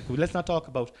that, right? Let's not talk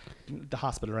about the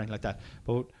hospital or anything like that,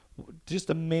 but just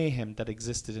the mayhem that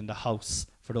existed in the house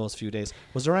for those few days.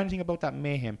 Was there anything about that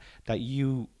mayhem that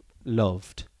you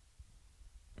loved?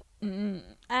 It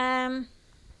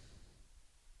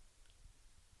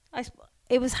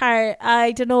was hard.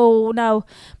 I don't know now.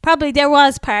 Probably there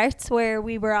was parts where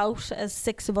we were out as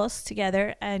 6 of us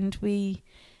together, and we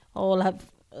all have,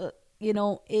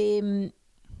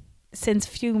 sense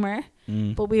of humour.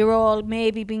 But we were all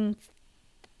maybe being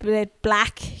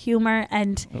black humour,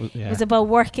 and it was about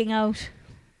working out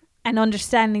and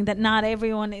understanding that not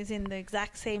everyone is in the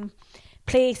exact same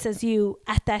place as you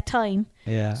at that time.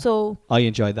 Yeah. So I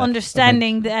enjoyed that.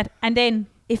 Understanding that, and then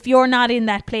if you're not in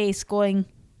that place going,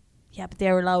 yeah, but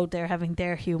they're allowed, they're having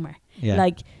their humour. Yeah.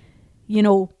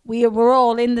 We were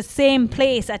all in the same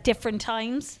place at different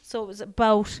times. So it was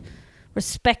about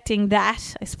respecting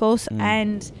that, I suppose.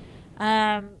 And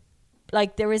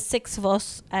there is 6 of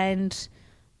us, and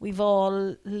we've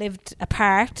all lived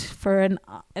apart for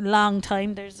a long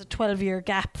time. There's a 12-year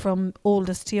gap from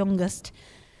oldest to youngest.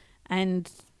 And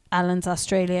Alan's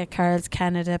Australia, Carl's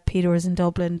Canada, Peter is in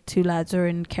Dublin, 2 lads are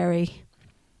in Kerry,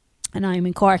 and I'm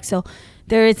in Cork. So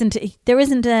there isn't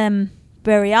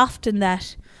very often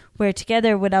that we're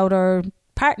together without our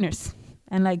partners,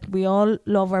 and we all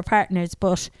love our partners,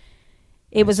 but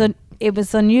it was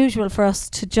unusual for us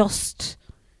to just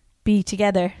be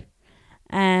together,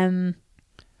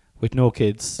 with no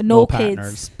kids, no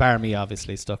partners, bar me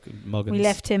obviously stuck in Muggins. We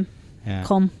left him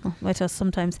come with us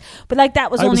sometimes, but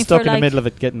that was I only was stuck for in the middle of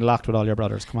it, getting locked with all your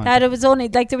brothers. Come on, that it was only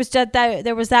there was just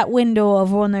there was that window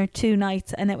of 1 or 2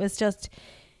 nights, and it was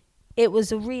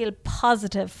a real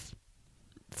positive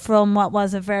from what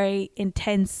was a very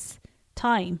intense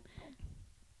time,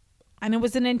 and it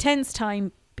was an intense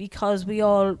time because we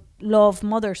all love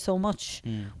Mother so much.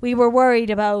 We were worried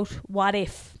about what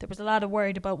if. There was a lot of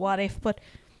worried about what if, but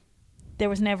there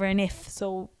was never an if.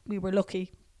 So we were lucky.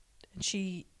 And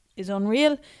she is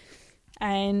unreal,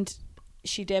 and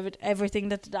she did everything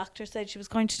that the doctor said she was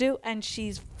going to do, and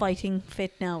she's fighting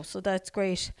fit now. So that's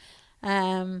great.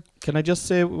 Can I just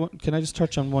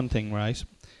touch on one thing, right?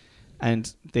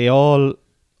 And they all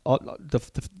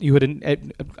you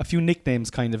had a few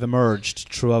nicknames kind of emerged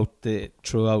throughout the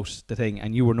thing,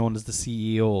 and you were known as the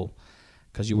CEO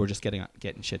because you were just getting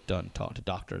shit done, talking to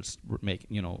doctors,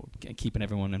 keeping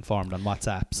everyone informed on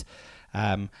WhatsApps.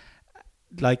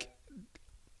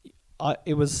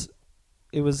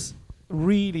 It was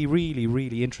really, really,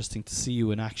 really interesting to see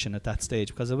you in action at that stage,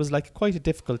 because it was quite a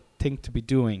difficult thing to be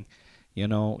doing,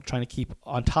 trying to keep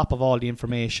on top of all the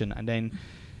information and then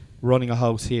running a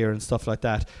house here and stuff like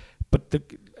that. But the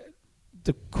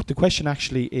question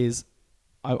actually is,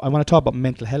 I want to talk about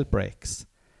mental health breaks.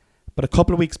 But a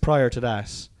couple of weeks prior to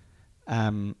that,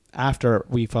 after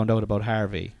we found out about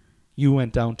Harvey, you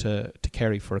went down to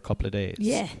Kerry for a couple of days.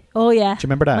 Yeah. Oh, yeah. Do you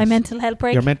remember that? My mental health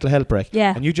break. Your mental health break.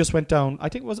 Yeah. And you just went down, I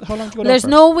think, how long did you go down There's for?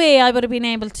 no way I would have been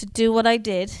able to do what I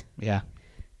did. Yeah.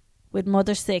 With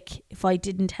Mother sick if I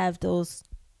didn't have those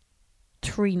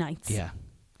 3 nights. Yeah.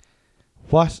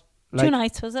 What? 2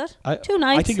 nights, was it? 2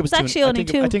 nights. I think it was actually only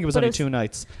 2. I think it was only 2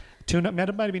 nights. It might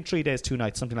have been 3 days, 2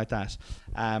 nights, something like that.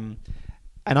 And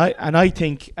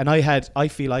I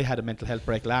feel I had a mental health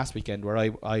break last weekend where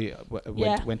I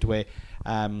went away.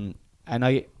 And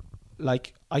I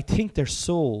think they're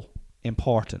so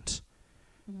important.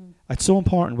 It's so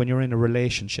important when you're in a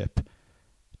relationship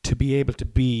to be able to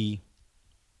be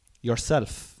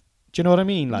yourself. Do you know what I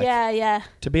mean? Yeah.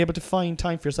 To be able to find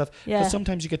time for yourself. Yeah. Because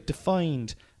sometimes you get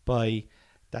defined by,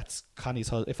 that's Connie's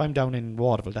husband. If I'm down in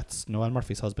Waterville, that's Noel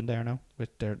Murphy's husband there now.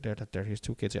 With their he's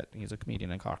 2 kids yet. He's a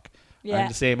comedian in Cork. Yeah. And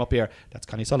the same up here. That's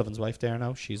Connie Sullivan's wife there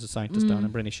now. She's a scientist down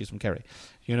in Brinny. She's from Kerry.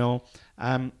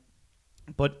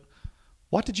 But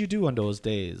what did you do on those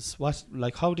days?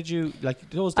 How did you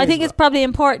those days? I think it's probably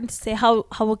important to say how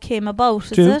it came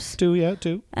about. Is it?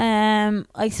 Do.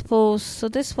 I suppose so.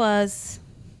 This was,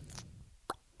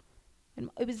 And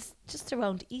it was just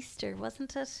around Easter,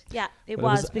 wasn't it? Yeah, it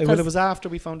was because it was after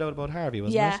we found out about Harvey,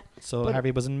 wasn't it? So Harvey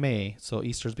was in May, so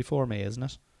Easter's before May, isn't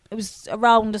it? It was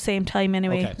around the same time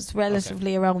anyway. It was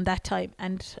relatively around that time.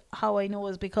 And how I know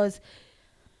is because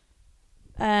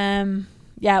well,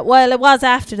 it was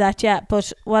after that,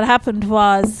 but what happened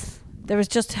was there was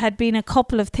had been a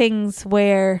couple of things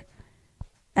where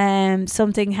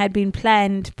something had been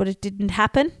planned but it didn't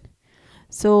happen.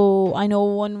 So I know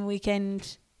one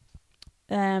weekend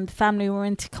the family were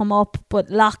in to come up, but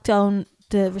lockdown,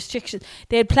 the restrictions,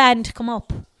 they had planned to come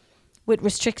up with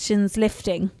restrictions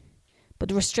lifting, but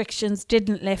the restrictions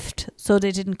didn't lift, so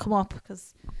they didn't come up,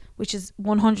 which is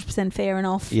 100% fair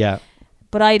enough. Yeah.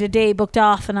 But I had a day booked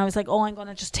off, and I was like, I'm going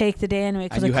to just take the day anyway,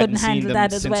 because I couldn't handle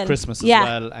that as well. Since Christmas as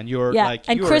well, and you're like,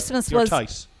 and Christmas was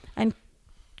tight. And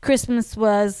Christmas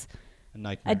was a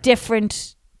nightmare.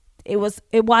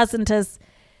 It wasn't as,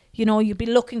 you'd be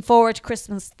looking forward to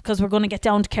Christmas because we're going to get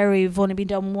down to Kerry. We've only been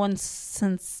down once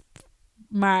since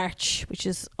March, which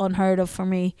is unheard of for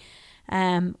me.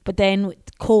 But then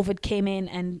COVID came in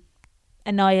and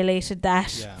annihilated that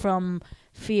from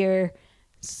fear.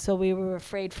 So we were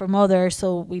afraid for Mother,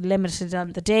 so we limited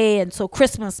on the day, and so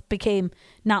Christmas became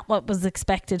not what was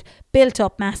expected, built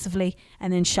up massively,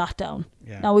 and then shot down.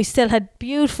 Yeah. Now we still had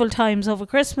beautiful times over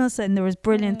Christmas, and there was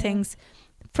brilliant things.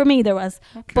 For me, there was,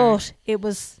 but it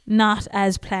was not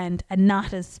as planned and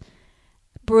not as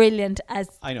brilliant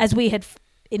as we had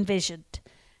envisioned.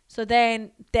 So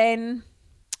then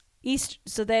Easter.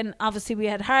 So then obviously we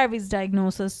had Harvey's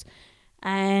diagnosis,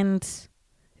 and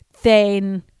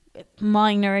then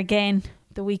minor again.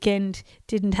 The weekend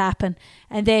didn't happen,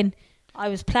 and then I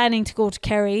was planning to go to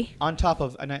Kerry. On top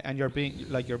of and you're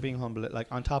being humble. Like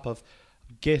on top of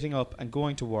getting up and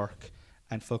going to work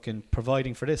and fucking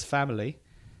providing for this family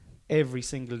every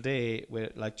single day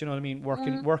with, like, do you know what I mean?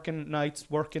 Working nights,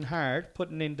 working hard,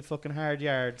 putting in the fucking hard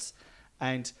yards,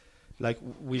 and like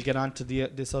we'll get on to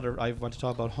this other. I want to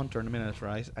talk about Hunter in a minute,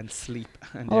 right? And sleep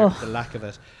and the lack of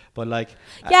it. But like,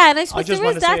 and I suppose there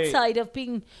is that side of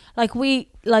being like we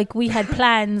had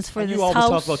plans for this house. You always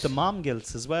talk about the mom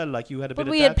guilt as well. Like you had a bit of that.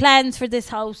 But we had plans for this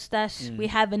house that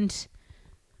haven't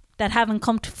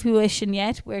come to fruition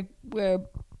yet. We're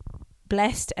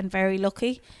blessed and very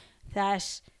lucky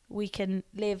that we can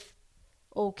live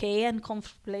okay and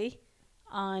comfortably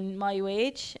on my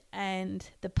wage and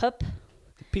the PUP.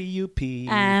 PUP.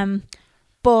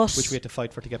 But which we had to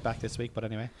fight for to get back this week, but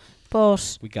anyway.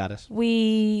 But we got it.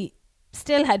 We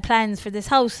still had plans for this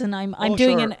house, and I'm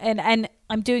doing and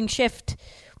I'm doing shift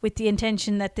with the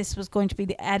intention that this was going to be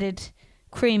the added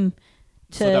cream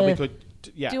to so that we could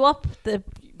do up the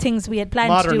things we had planned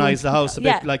to do. Modernize the house a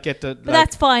bit, like get the. But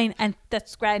that's fine, and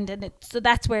that's grand, and so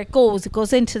that's where it goes. It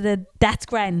goes into that's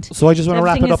grand. So I just want to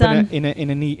wrap it up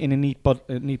in a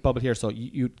neat bubble here. So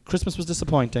you Christmas was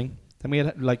disappointing. Then we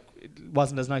had it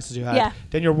wasn't as nice as you had. Yeah.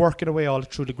 Then you're working away all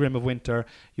through the grim of winter.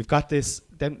 You've got this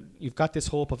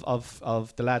hope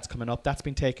of the lads coming up. That's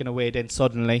been taken away. Then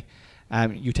suddenly,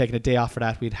 you taking a day off for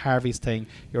that. We had Harvey's thing.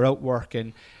 You're out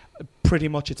working. Pretty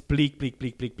much it's bleak.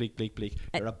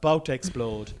 You're about to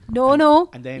explode. No.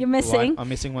 And then you're missing. I'm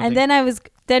missing one. And thing.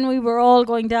 then we were all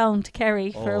going down to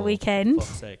Kerry for a weekend. For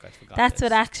fuck's sake, I forgot That's this.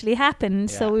 what actually happened.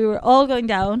 Yeah. So we were all going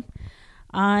down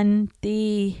on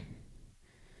the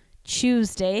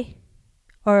Tuesday,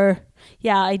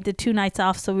 I did 2 nights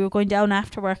off, so we were going down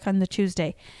after work on the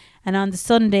Tuesday, and on the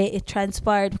Sunday it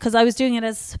transpired, because I was doing it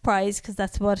as a surprise, because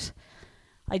that's what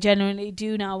I generally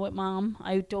do now with Mom.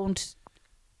 I don't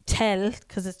tell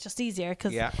because it's just easier,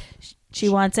 because she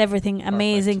wants everything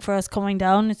amazing for us coming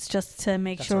down. It's just to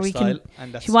make sure we can.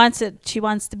 She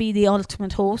wants to be the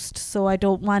ultimate host, so I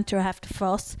don't want her to have to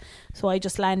fuss. So I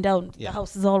just land down. The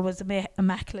house is always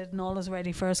immaculate and always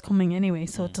ready for us coming anyway,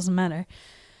 so it doesn't matter.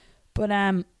 But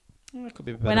it could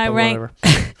be when I rang,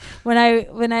 when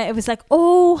I it was like,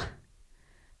 the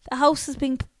house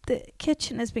the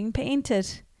kitchen is being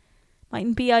painted,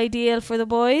 mightn't be ideal for the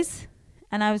boys,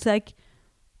 and I was like,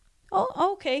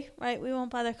 oh, okay, right, we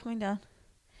won't bother coming down.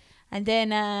 And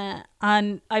then I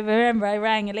remember I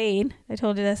rang Elaine. I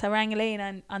told you this. I rang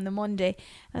Elaine on the Monday.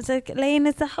 I was like, Elaine,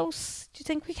 is the house, do you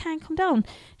think we can come down?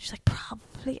 She's like,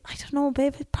 probably. I don't know,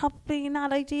 babe. It's probably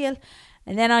not ideal.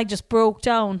 And then I just broke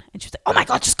down. And she was like, oh my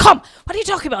God, just come. What are you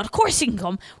talking about? Of course you can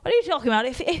come. What are you talking about?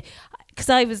 Because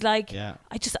I was like,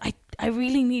 I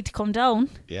really need to come down.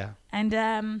 Yeah.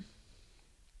 And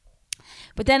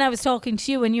but then I was talking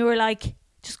to you, and you were like,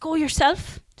 just go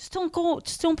yourself. Just don't go.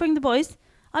 Just don't bring the boys.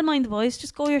 I'll mind the boys.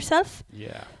 Just go yourself.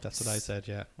 Yeah, that's what I said.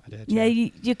 Yeah, I did. Yeah,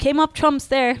 you came up trumps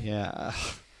there. Yeah.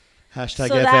 Hashtag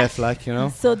FF, like, you know.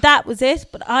 So that was it.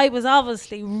 But I was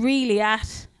obviously really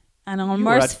at an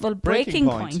unmerciful breaking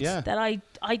point yeah. that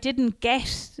I didn't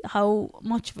get how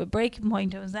much of a breaking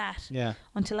point it was at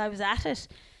until I was at it.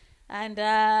 And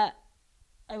I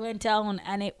went down,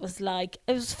 and it was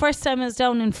the first time I was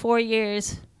down in 4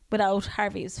 years without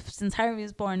Harvey. Since Harvey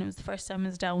was born, it was the first time I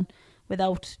was down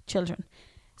without children.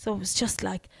 So it was just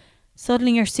like,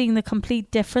 suddenly you're seeing the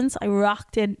complete difference. I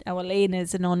rocked in. Now, Elaine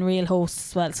is an unreal host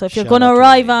as well. So if you're going to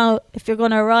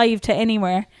arrive to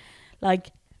anywhere,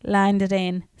 like, landed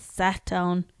in, sat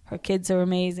down. Her kids are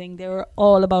amazing. They were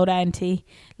all about Auntie.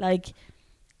 Like,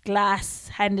 glass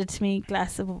handed to me,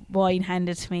 glass of wine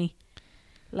handed to me.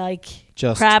 Like,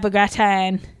 crab au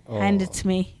gratin handed to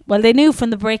me. Well, they knew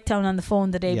from the breakdown on the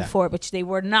phone the day before, which they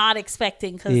were not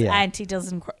expecting, because Auntie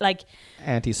doesn't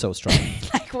Auntie's so strong.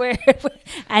 Like, where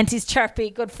Auntie's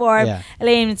chirpy, good form.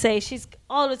 Elaine would say she's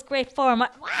always great form.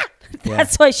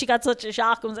 That's why she got such a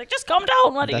shock and was like, just come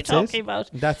down. What are you talking about?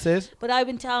 That's it. But I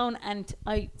went down and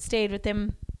I stayed with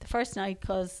them the first night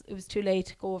because it was too late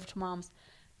to go over to Mom's,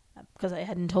 because I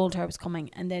hadn't told her I was coming.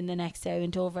 And then the next day I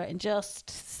went over and just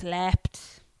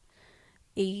slept,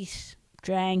 ate,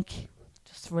 drank,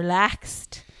 just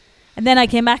relaxed. And then I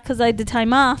came back because I had the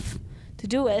time off to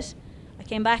do it. I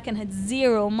came back and had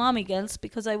zero mommy guilt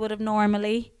because I would have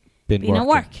normally been at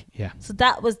work. Yeah. So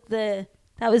that was the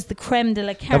creme de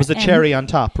la creme. That was the cherry on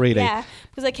top, really. Yeah,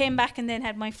 because I came back and then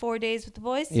had my 4 days with the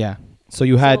boys. Yeah. So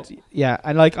you had,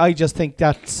 and like, I just think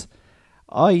that's,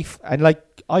 I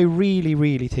really,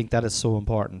 really think that is so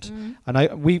important.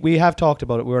 And we have talked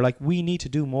about it. We were like, we need to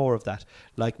do more of that.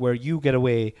 Like, where you get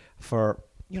away for,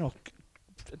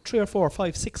 3 or 4 or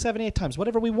 5, 6, 7, 8 times,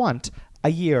 whatever we want a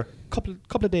year, couple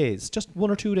of days, just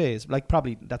 1 or 2 days. Like,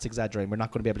 probably that's exaggerating. We're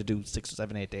not going to be able to do 6 or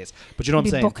 7, 8 days. But you know what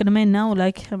I'm saying? Booking them in now.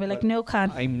 Like, I'll be like, no,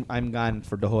 can't. I'm gone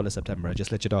for the whole of September. I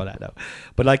just let you know that now.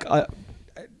 But like,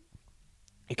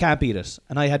 you can't beat it.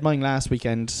 And I had mine last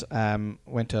weekend.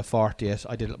 Went to a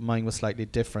 40th. Mine was slightly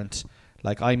different.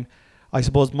 Like, I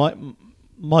suppose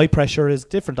my pressure is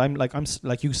different. I'm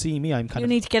like you see me. I'm kind of.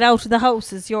 You need to get out of the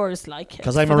house. Is yours like?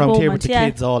 Because I'm around here with the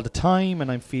kids all the time,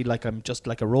 and I feel like I'm just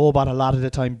like a robot a lot of the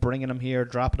time, bringing them here,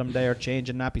 dropping them there,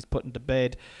 changing nappies, putting to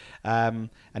bed, and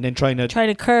then trying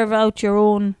to carve out your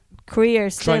own career.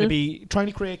 Still trying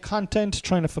to create content,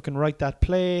 trying to fucking write that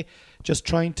play, just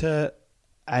trying to,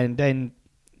 and then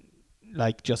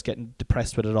like just getting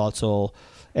depressed with it also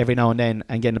every now and then,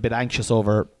 and getting a bit anxious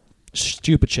over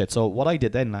stupid shit. So what I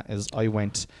did then is I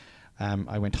went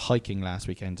hiking last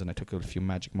weekend, and I took a few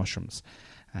magic mushrooms.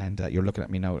 And you're looking at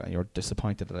me now and you're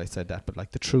disappointed that I said that, but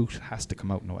like, the truth has to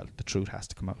come out, Noel. The truth has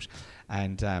to come out.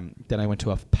 And then I went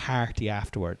to a party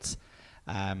afterwards.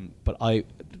 But I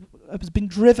was being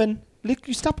driven. Look,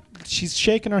 you stop. She's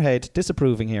shaking her head,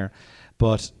 disapproving here.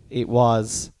 But it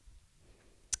was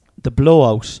the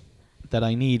blowout that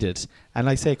I needed. And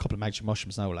I say a couple of magic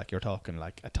mushrooms now, like, you're talking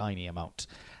like a tiny amount.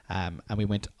 And we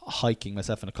went hiking,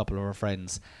 myself and a couple of our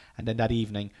friends. And then that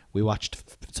evening, we watched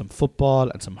some football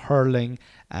and some hurling.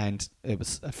 And it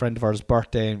was a friend of ours'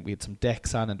 birthday, and we had some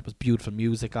decks on, and there was beautiful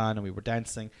music on, and we were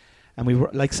dancing. And we were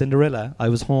like Cinderella. I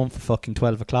was home for fucking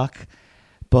 12 o'clock.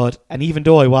 And even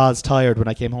though I was tired when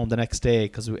I came home the next day,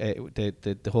 because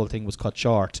the whole thing was cut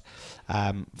short,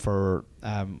 for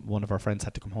one of our friends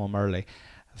had to come home early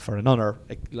for another,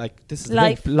 like this is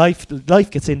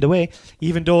life gets in the way.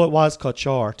 Even though it was cut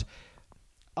short,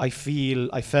 I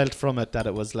felt from it that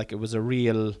it was a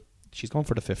real, she's going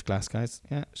for the 5th class, guys.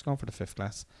 Yeah, she's going for the 5th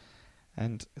class,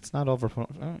 and it's not over.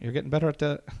 You're getting better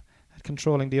at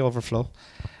controlling the overflow.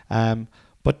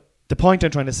 But the point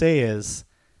I'm trying to say is,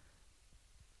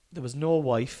 there was no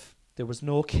wife, there was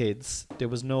no kids, there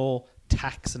was no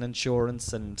tax and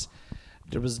insurance, and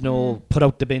there was no put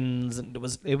out the bins, and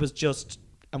it was just.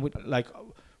 And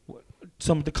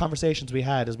some of the conversations we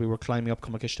had as we were climbing up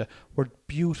Cumacishta were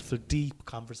beautiful, deep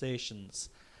conversations.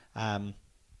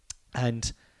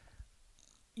 And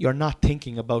you're not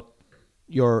thinking about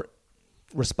your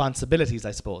responsibilities,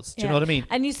 I suppose. Do you know what I mean?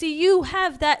 And you see, you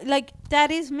have that, like,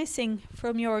 that is missing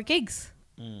from your gigs.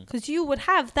 Because you would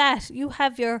have that. You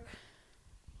have your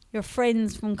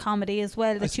friends from comedy as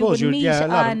well that you would meet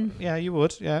on. You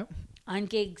would, yeah. On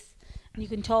gigs. And you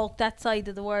can talk that side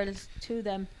of the world to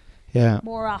them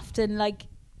more often, than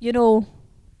you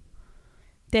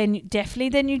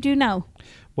do now.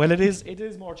 Well, it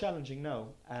is more challenging now.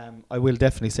 I will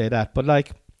definitely say that. But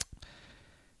like,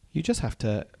 you just have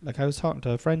to, like, I was talking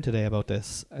to a friend today about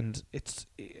this, and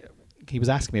he was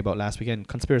asking me about last weekend,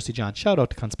 Conspiracy John. Shout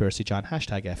out to Conspiracy John,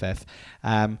 #FF.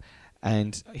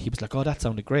 And he was like, oh, that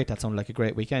sounded great. That sounded like a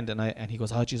great weekend. And he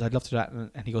goes, oh, geez, I'd love to do that.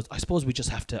 And he goes, I suppose you just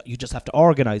have to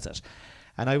organise it.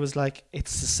 And I was like, it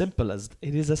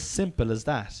is as simple as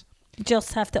that. You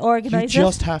just have to organise You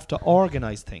just have to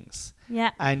organise things.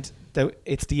 Yeah. And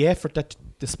it's the effort, that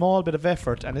the small bit of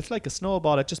effort, and it's like a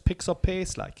snowball. It just picks up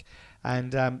pace, like.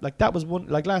 And like that was one,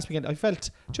 like last weekend I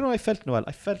felt, do you know what I felt, Noel?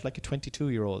 I felt like a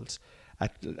 22-year-old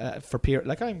for period.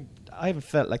 Like I haven't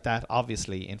felt like that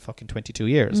obviously in fucking 22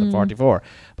 years. I'm 44,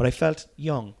 but I felt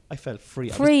young. I felt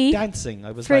free. I was dancing.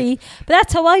 I was free. But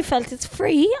that's how I felt. It's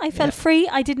free. I felt free.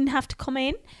 I didn't have to come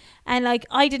in, and like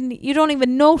you don't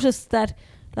even notice that,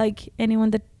 like anyone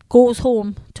that goes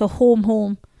home to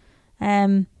home,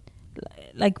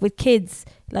 like with kids,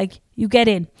 like you get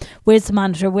in, where's the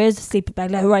monitor, where's the sleeping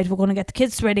bag, like, right, we're going to get the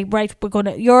kids ready, right, we're going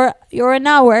to, you're an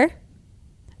hour,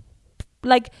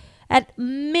 like at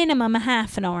minimum a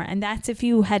half an hour, and that's if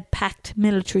you had packed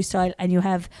military style and you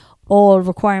have all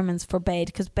requirements for bed,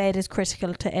 because bed is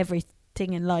critical to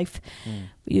everything in life.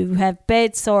 You have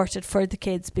bed sorted for the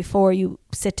kids before you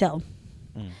sit down.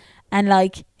 And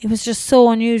like it was just so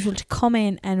unusual to come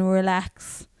in and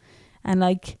relax and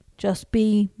like just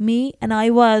be me, and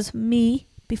I was me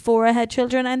before I had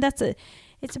children, and it's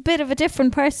a bit of a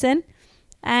different person.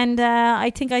 And I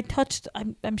think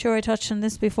I'm sure I touched on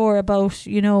this before about,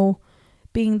 you know,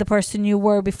 being the person you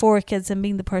were before kids and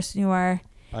being the person you are.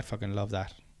 I fucking love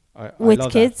that. I with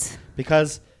love kids, that.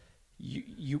 Because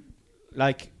you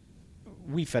like,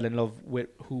 we fell in love with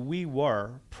who we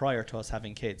were prior to us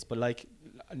having kids, but like,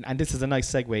 and this is a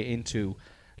nice segue into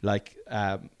like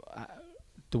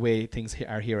the way things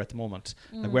are here at the moment.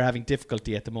 Like we're having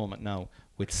difficulty at the moment now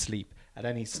with sleep. At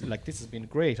any like, this has been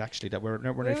great actually, that we're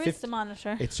where is the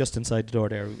monitor? It's just inside the door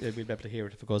there. We'll be able to hear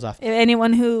it if it goes off. If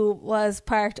anyone who was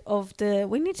part of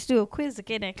we need to do a quiz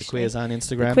again actually. The quiz on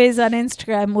Instagram. The quiz on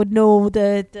Instagram would know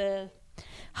the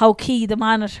how key the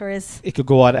monitor is. It could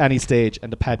go at any stage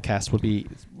and the podcast would be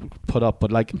put up,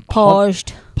 but like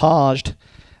paused.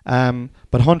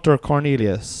 But Hunter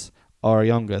Cornelius, our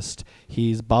youngest,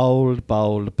 he's bold,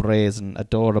 brazen,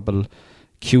 adorable,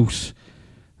 cute,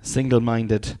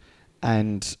 single-minded,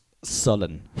 and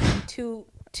sullen. 2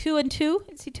 and 2?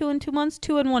 Is he 2 and 2 months?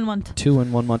 2 and 1 month. 2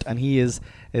 and 1 month, and he is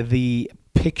the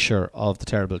picture of the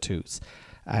terrible twos.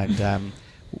 And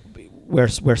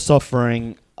we're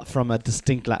suffering from a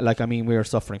distinct we're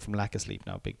suffering from lack of sleep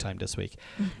now, big time this week.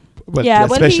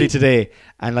 Especially today,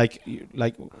 and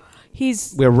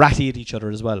we're ratty at each other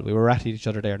as well. We were ratty at each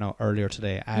other there now earlier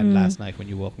today and last night when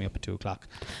you woke me up at 2:00. Well,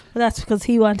 that's because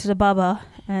he wanted a baba,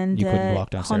 and you couldn't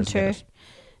walk downstairs Hunter. and get it.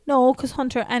 No, because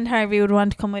Hunter and Harvey would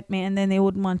want to come with me, and then they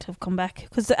wouldn't want to have come back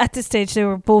because at this stage they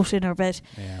were both in our bed.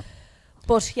 Yeah.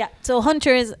 But yeah, so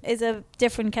Hunter is a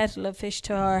different kettle of fish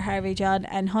to our Harvey John.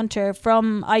 And Hunter,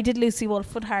 I did Lucy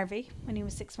Wolf with Harvey when he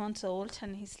was 6 months old,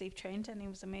 and he sleep trained, and he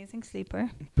was an amazing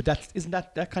sleeper. But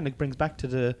that kind of brings back to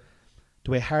the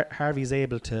way Harvey's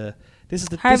able to. This is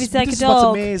what's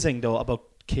amazing though about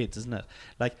kids, isn't it?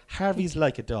 Like Harvey's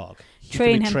like a dog. He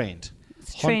can be trained.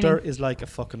 Hunter is like a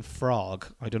fucking frog.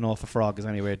 I don't know if a frog is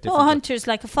anywhere different. Oh, Hunter's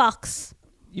like a fox.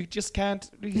 You just can't.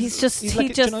 I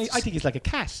think he's like a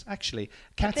cat, actually.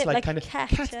 Cats like kind of.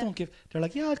 Cats don't give. They're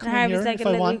like, yeah, I'll come in here like if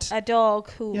I want. A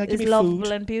dog who is lovable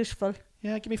food. And beautiful.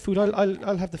 Yeah, give me food.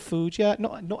 I'll have the food. Yeah,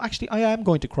 no. Actually, I am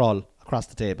going to crawl across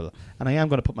the table, and I am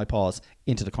going to put my paws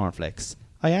into the cornflakes.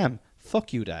 I am.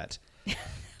 Fuck you, Dad.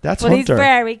 That's but Hunter. He's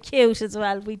very cute as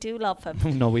well. We do love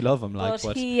him. No, we love him.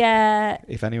 But he,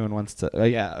 if anyone wants to,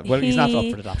 he's not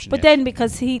up for adoption. But yet. Then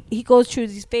because he goes through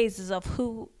these phases of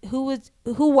who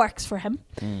works for him,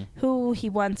 who he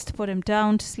wants to put him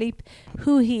down to sleep,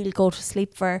 who he'll go to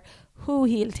sleep for, who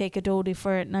he'll take a dodie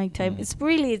for at night time. It's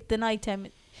really the night time.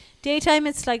 Daytime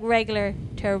it's like regular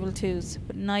terrible twos,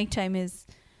 but night time is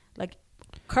like,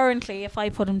 currently if I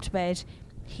put him to bed,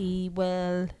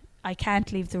 I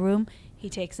can't leave the room. He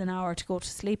takes an hour to go to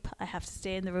sleep. I have to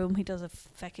stay in the room. He does a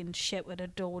fucking shit with a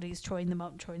dode. He's throwing them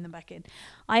out and throwing them back in.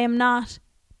 I am not.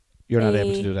 You're not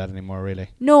able to do that anymore, really.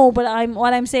 No, but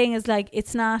what I'm saying is like,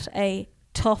 it's not a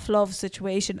tough love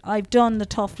situation. I've done the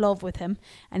tough love with him,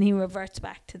 and he reverts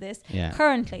back to this. Yeah.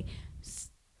 Currently,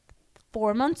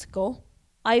 4 months ago,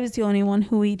 I was the only one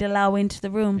who he'd allow into the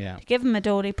room to give him a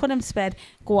dodie, put him to bed,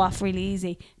 go off really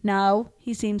easy. Now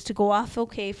he seems to go off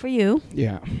okay for you.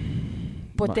 Yeah.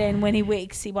 But then when he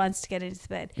wakes, he wants to get into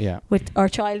bed. Yeah. With our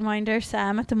childminder,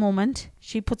 Sam, at the moment,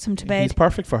 she puts him to bed. He's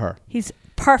perfect for her. He's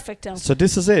perfect now. So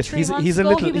this is it. He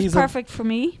was perfect for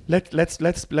me. Let's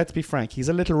be frank. He's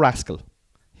a little rascal.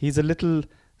 He's a little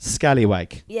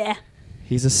scallywag. Yeah.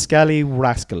 He's a scally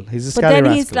rascal. But then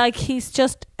he's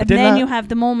just, and then you have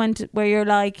the moment where you're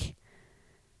like,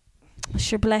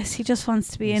 sure, bless, he just wants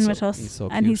to be in with us. He's so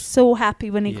cute. He's so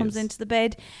happy when he comes into the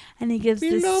bed, and he gives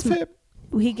we love him.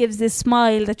 he gives this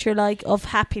smile that you're like of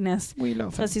happiness. We love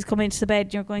him. Because he's coming into the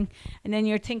bed, you're going, and then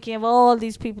you're thinking of all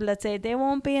these people that say they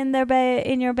won't be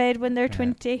in your bed when they're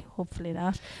 20. Hopefully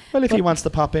not. Well, if he wants to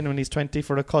pop in when he's 20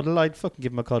 for a cuddle, I'd fucking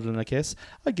give him a cuddle and a kiss.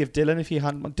 I'd give Dylan if he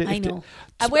hadn't. I know.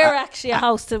 And we're actually a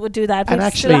house that would do that. We'd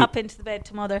actually still hop into the bed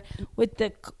to mother with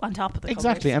the on top of the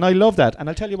exactly, covers. and I love that. And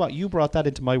I'll tell you what, you brought that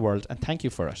into my world, and thank you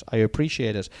for it. I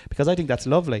appreciate it because I think that's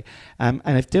lovely. And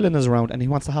if Dylan is around and he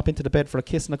wants to hop into the bed for a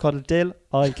kiss and a cuddle, Dill,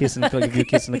 I'll kiss and give you a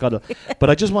kiss and a cuddle. But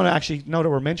I just want to actually, now that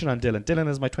we're mentioning on Dylan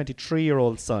is my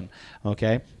 23-year-old son,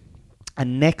 okay?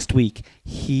 And next week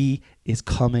he is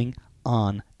coming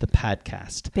on the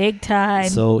podcast, big time.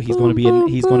 So he's going to be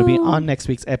he's going to be on next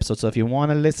week's episode. So if you want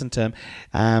to listen to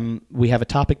him, we have a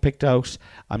topic picked out.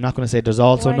 I'm not going to say there's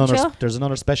also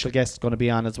another special guest going to be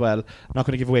on as well. I'm not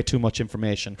going to give away too much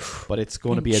information, but it's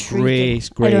going to be a great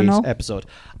episode.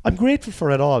 I'm grateful for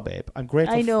it all, babe. I'm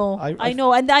grateful. I know, I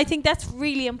know, and I think that's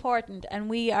really important. And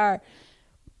we are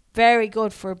very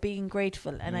good for being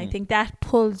grateful, and I think that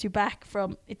pulls you back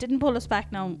from. It didn't pull us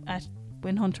back now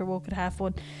when Hunter woke at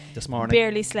 1:30 this morning.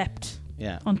 Barely slept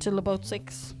until about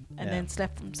 6 and then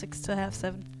slept from 6 to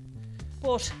 7:30.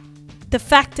 But the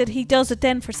fact that he does it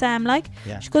then for Sam,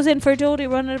 she goes in for a doty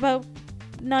run at about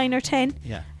 9 or 10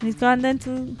 and he's gone then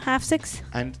till 6:30.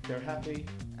 And they're happy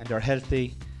and they're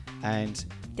healthy and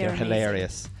they're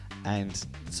hilarious, and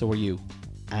so are you.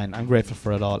 And I'm grateful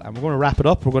for it all. And we're going to wrap it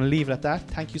up. We're going to leave it at that.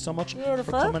 Thank you so much for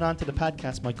coming on to the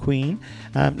podcast, my queen.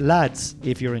 Lads,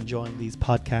 if you're enjoying these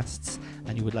podcasts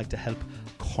and you would like to help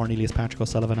Cornelius Patrick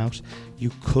O'Sullivan out,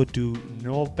 you could do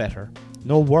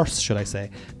no worse, should I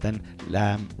say, than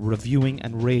reviewing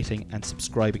and rating and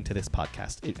subscribing to this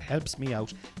podcast. It helps me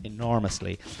out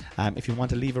enormously. If you want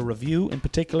to leave a review in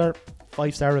particular,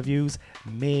 5-star reviews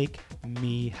make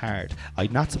me hard.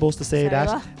 I'm not supposed to say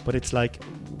that, but it's like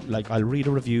I'll read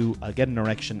a review, I'll get an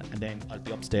erection, and then I'll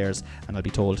be upstairs and I'll be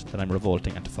told that I'm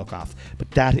revolting and to fuck off.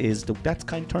 But that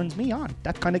kind of turns me on.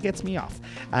 That kind of gets me off.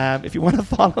 If you want to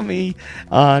follow me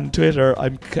on Twitter,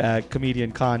 I'm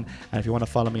Comedian Con, and if you want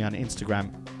to follow me on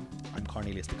Instagram, I'm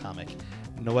Cornelius the Comic.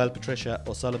 Noelle Patricia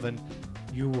O'Sullivan,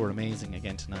 you were amazing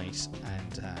again tonight,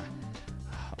 and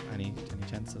any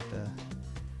chance of the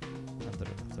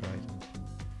ride?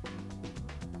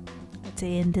 I'd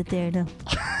say end it there now.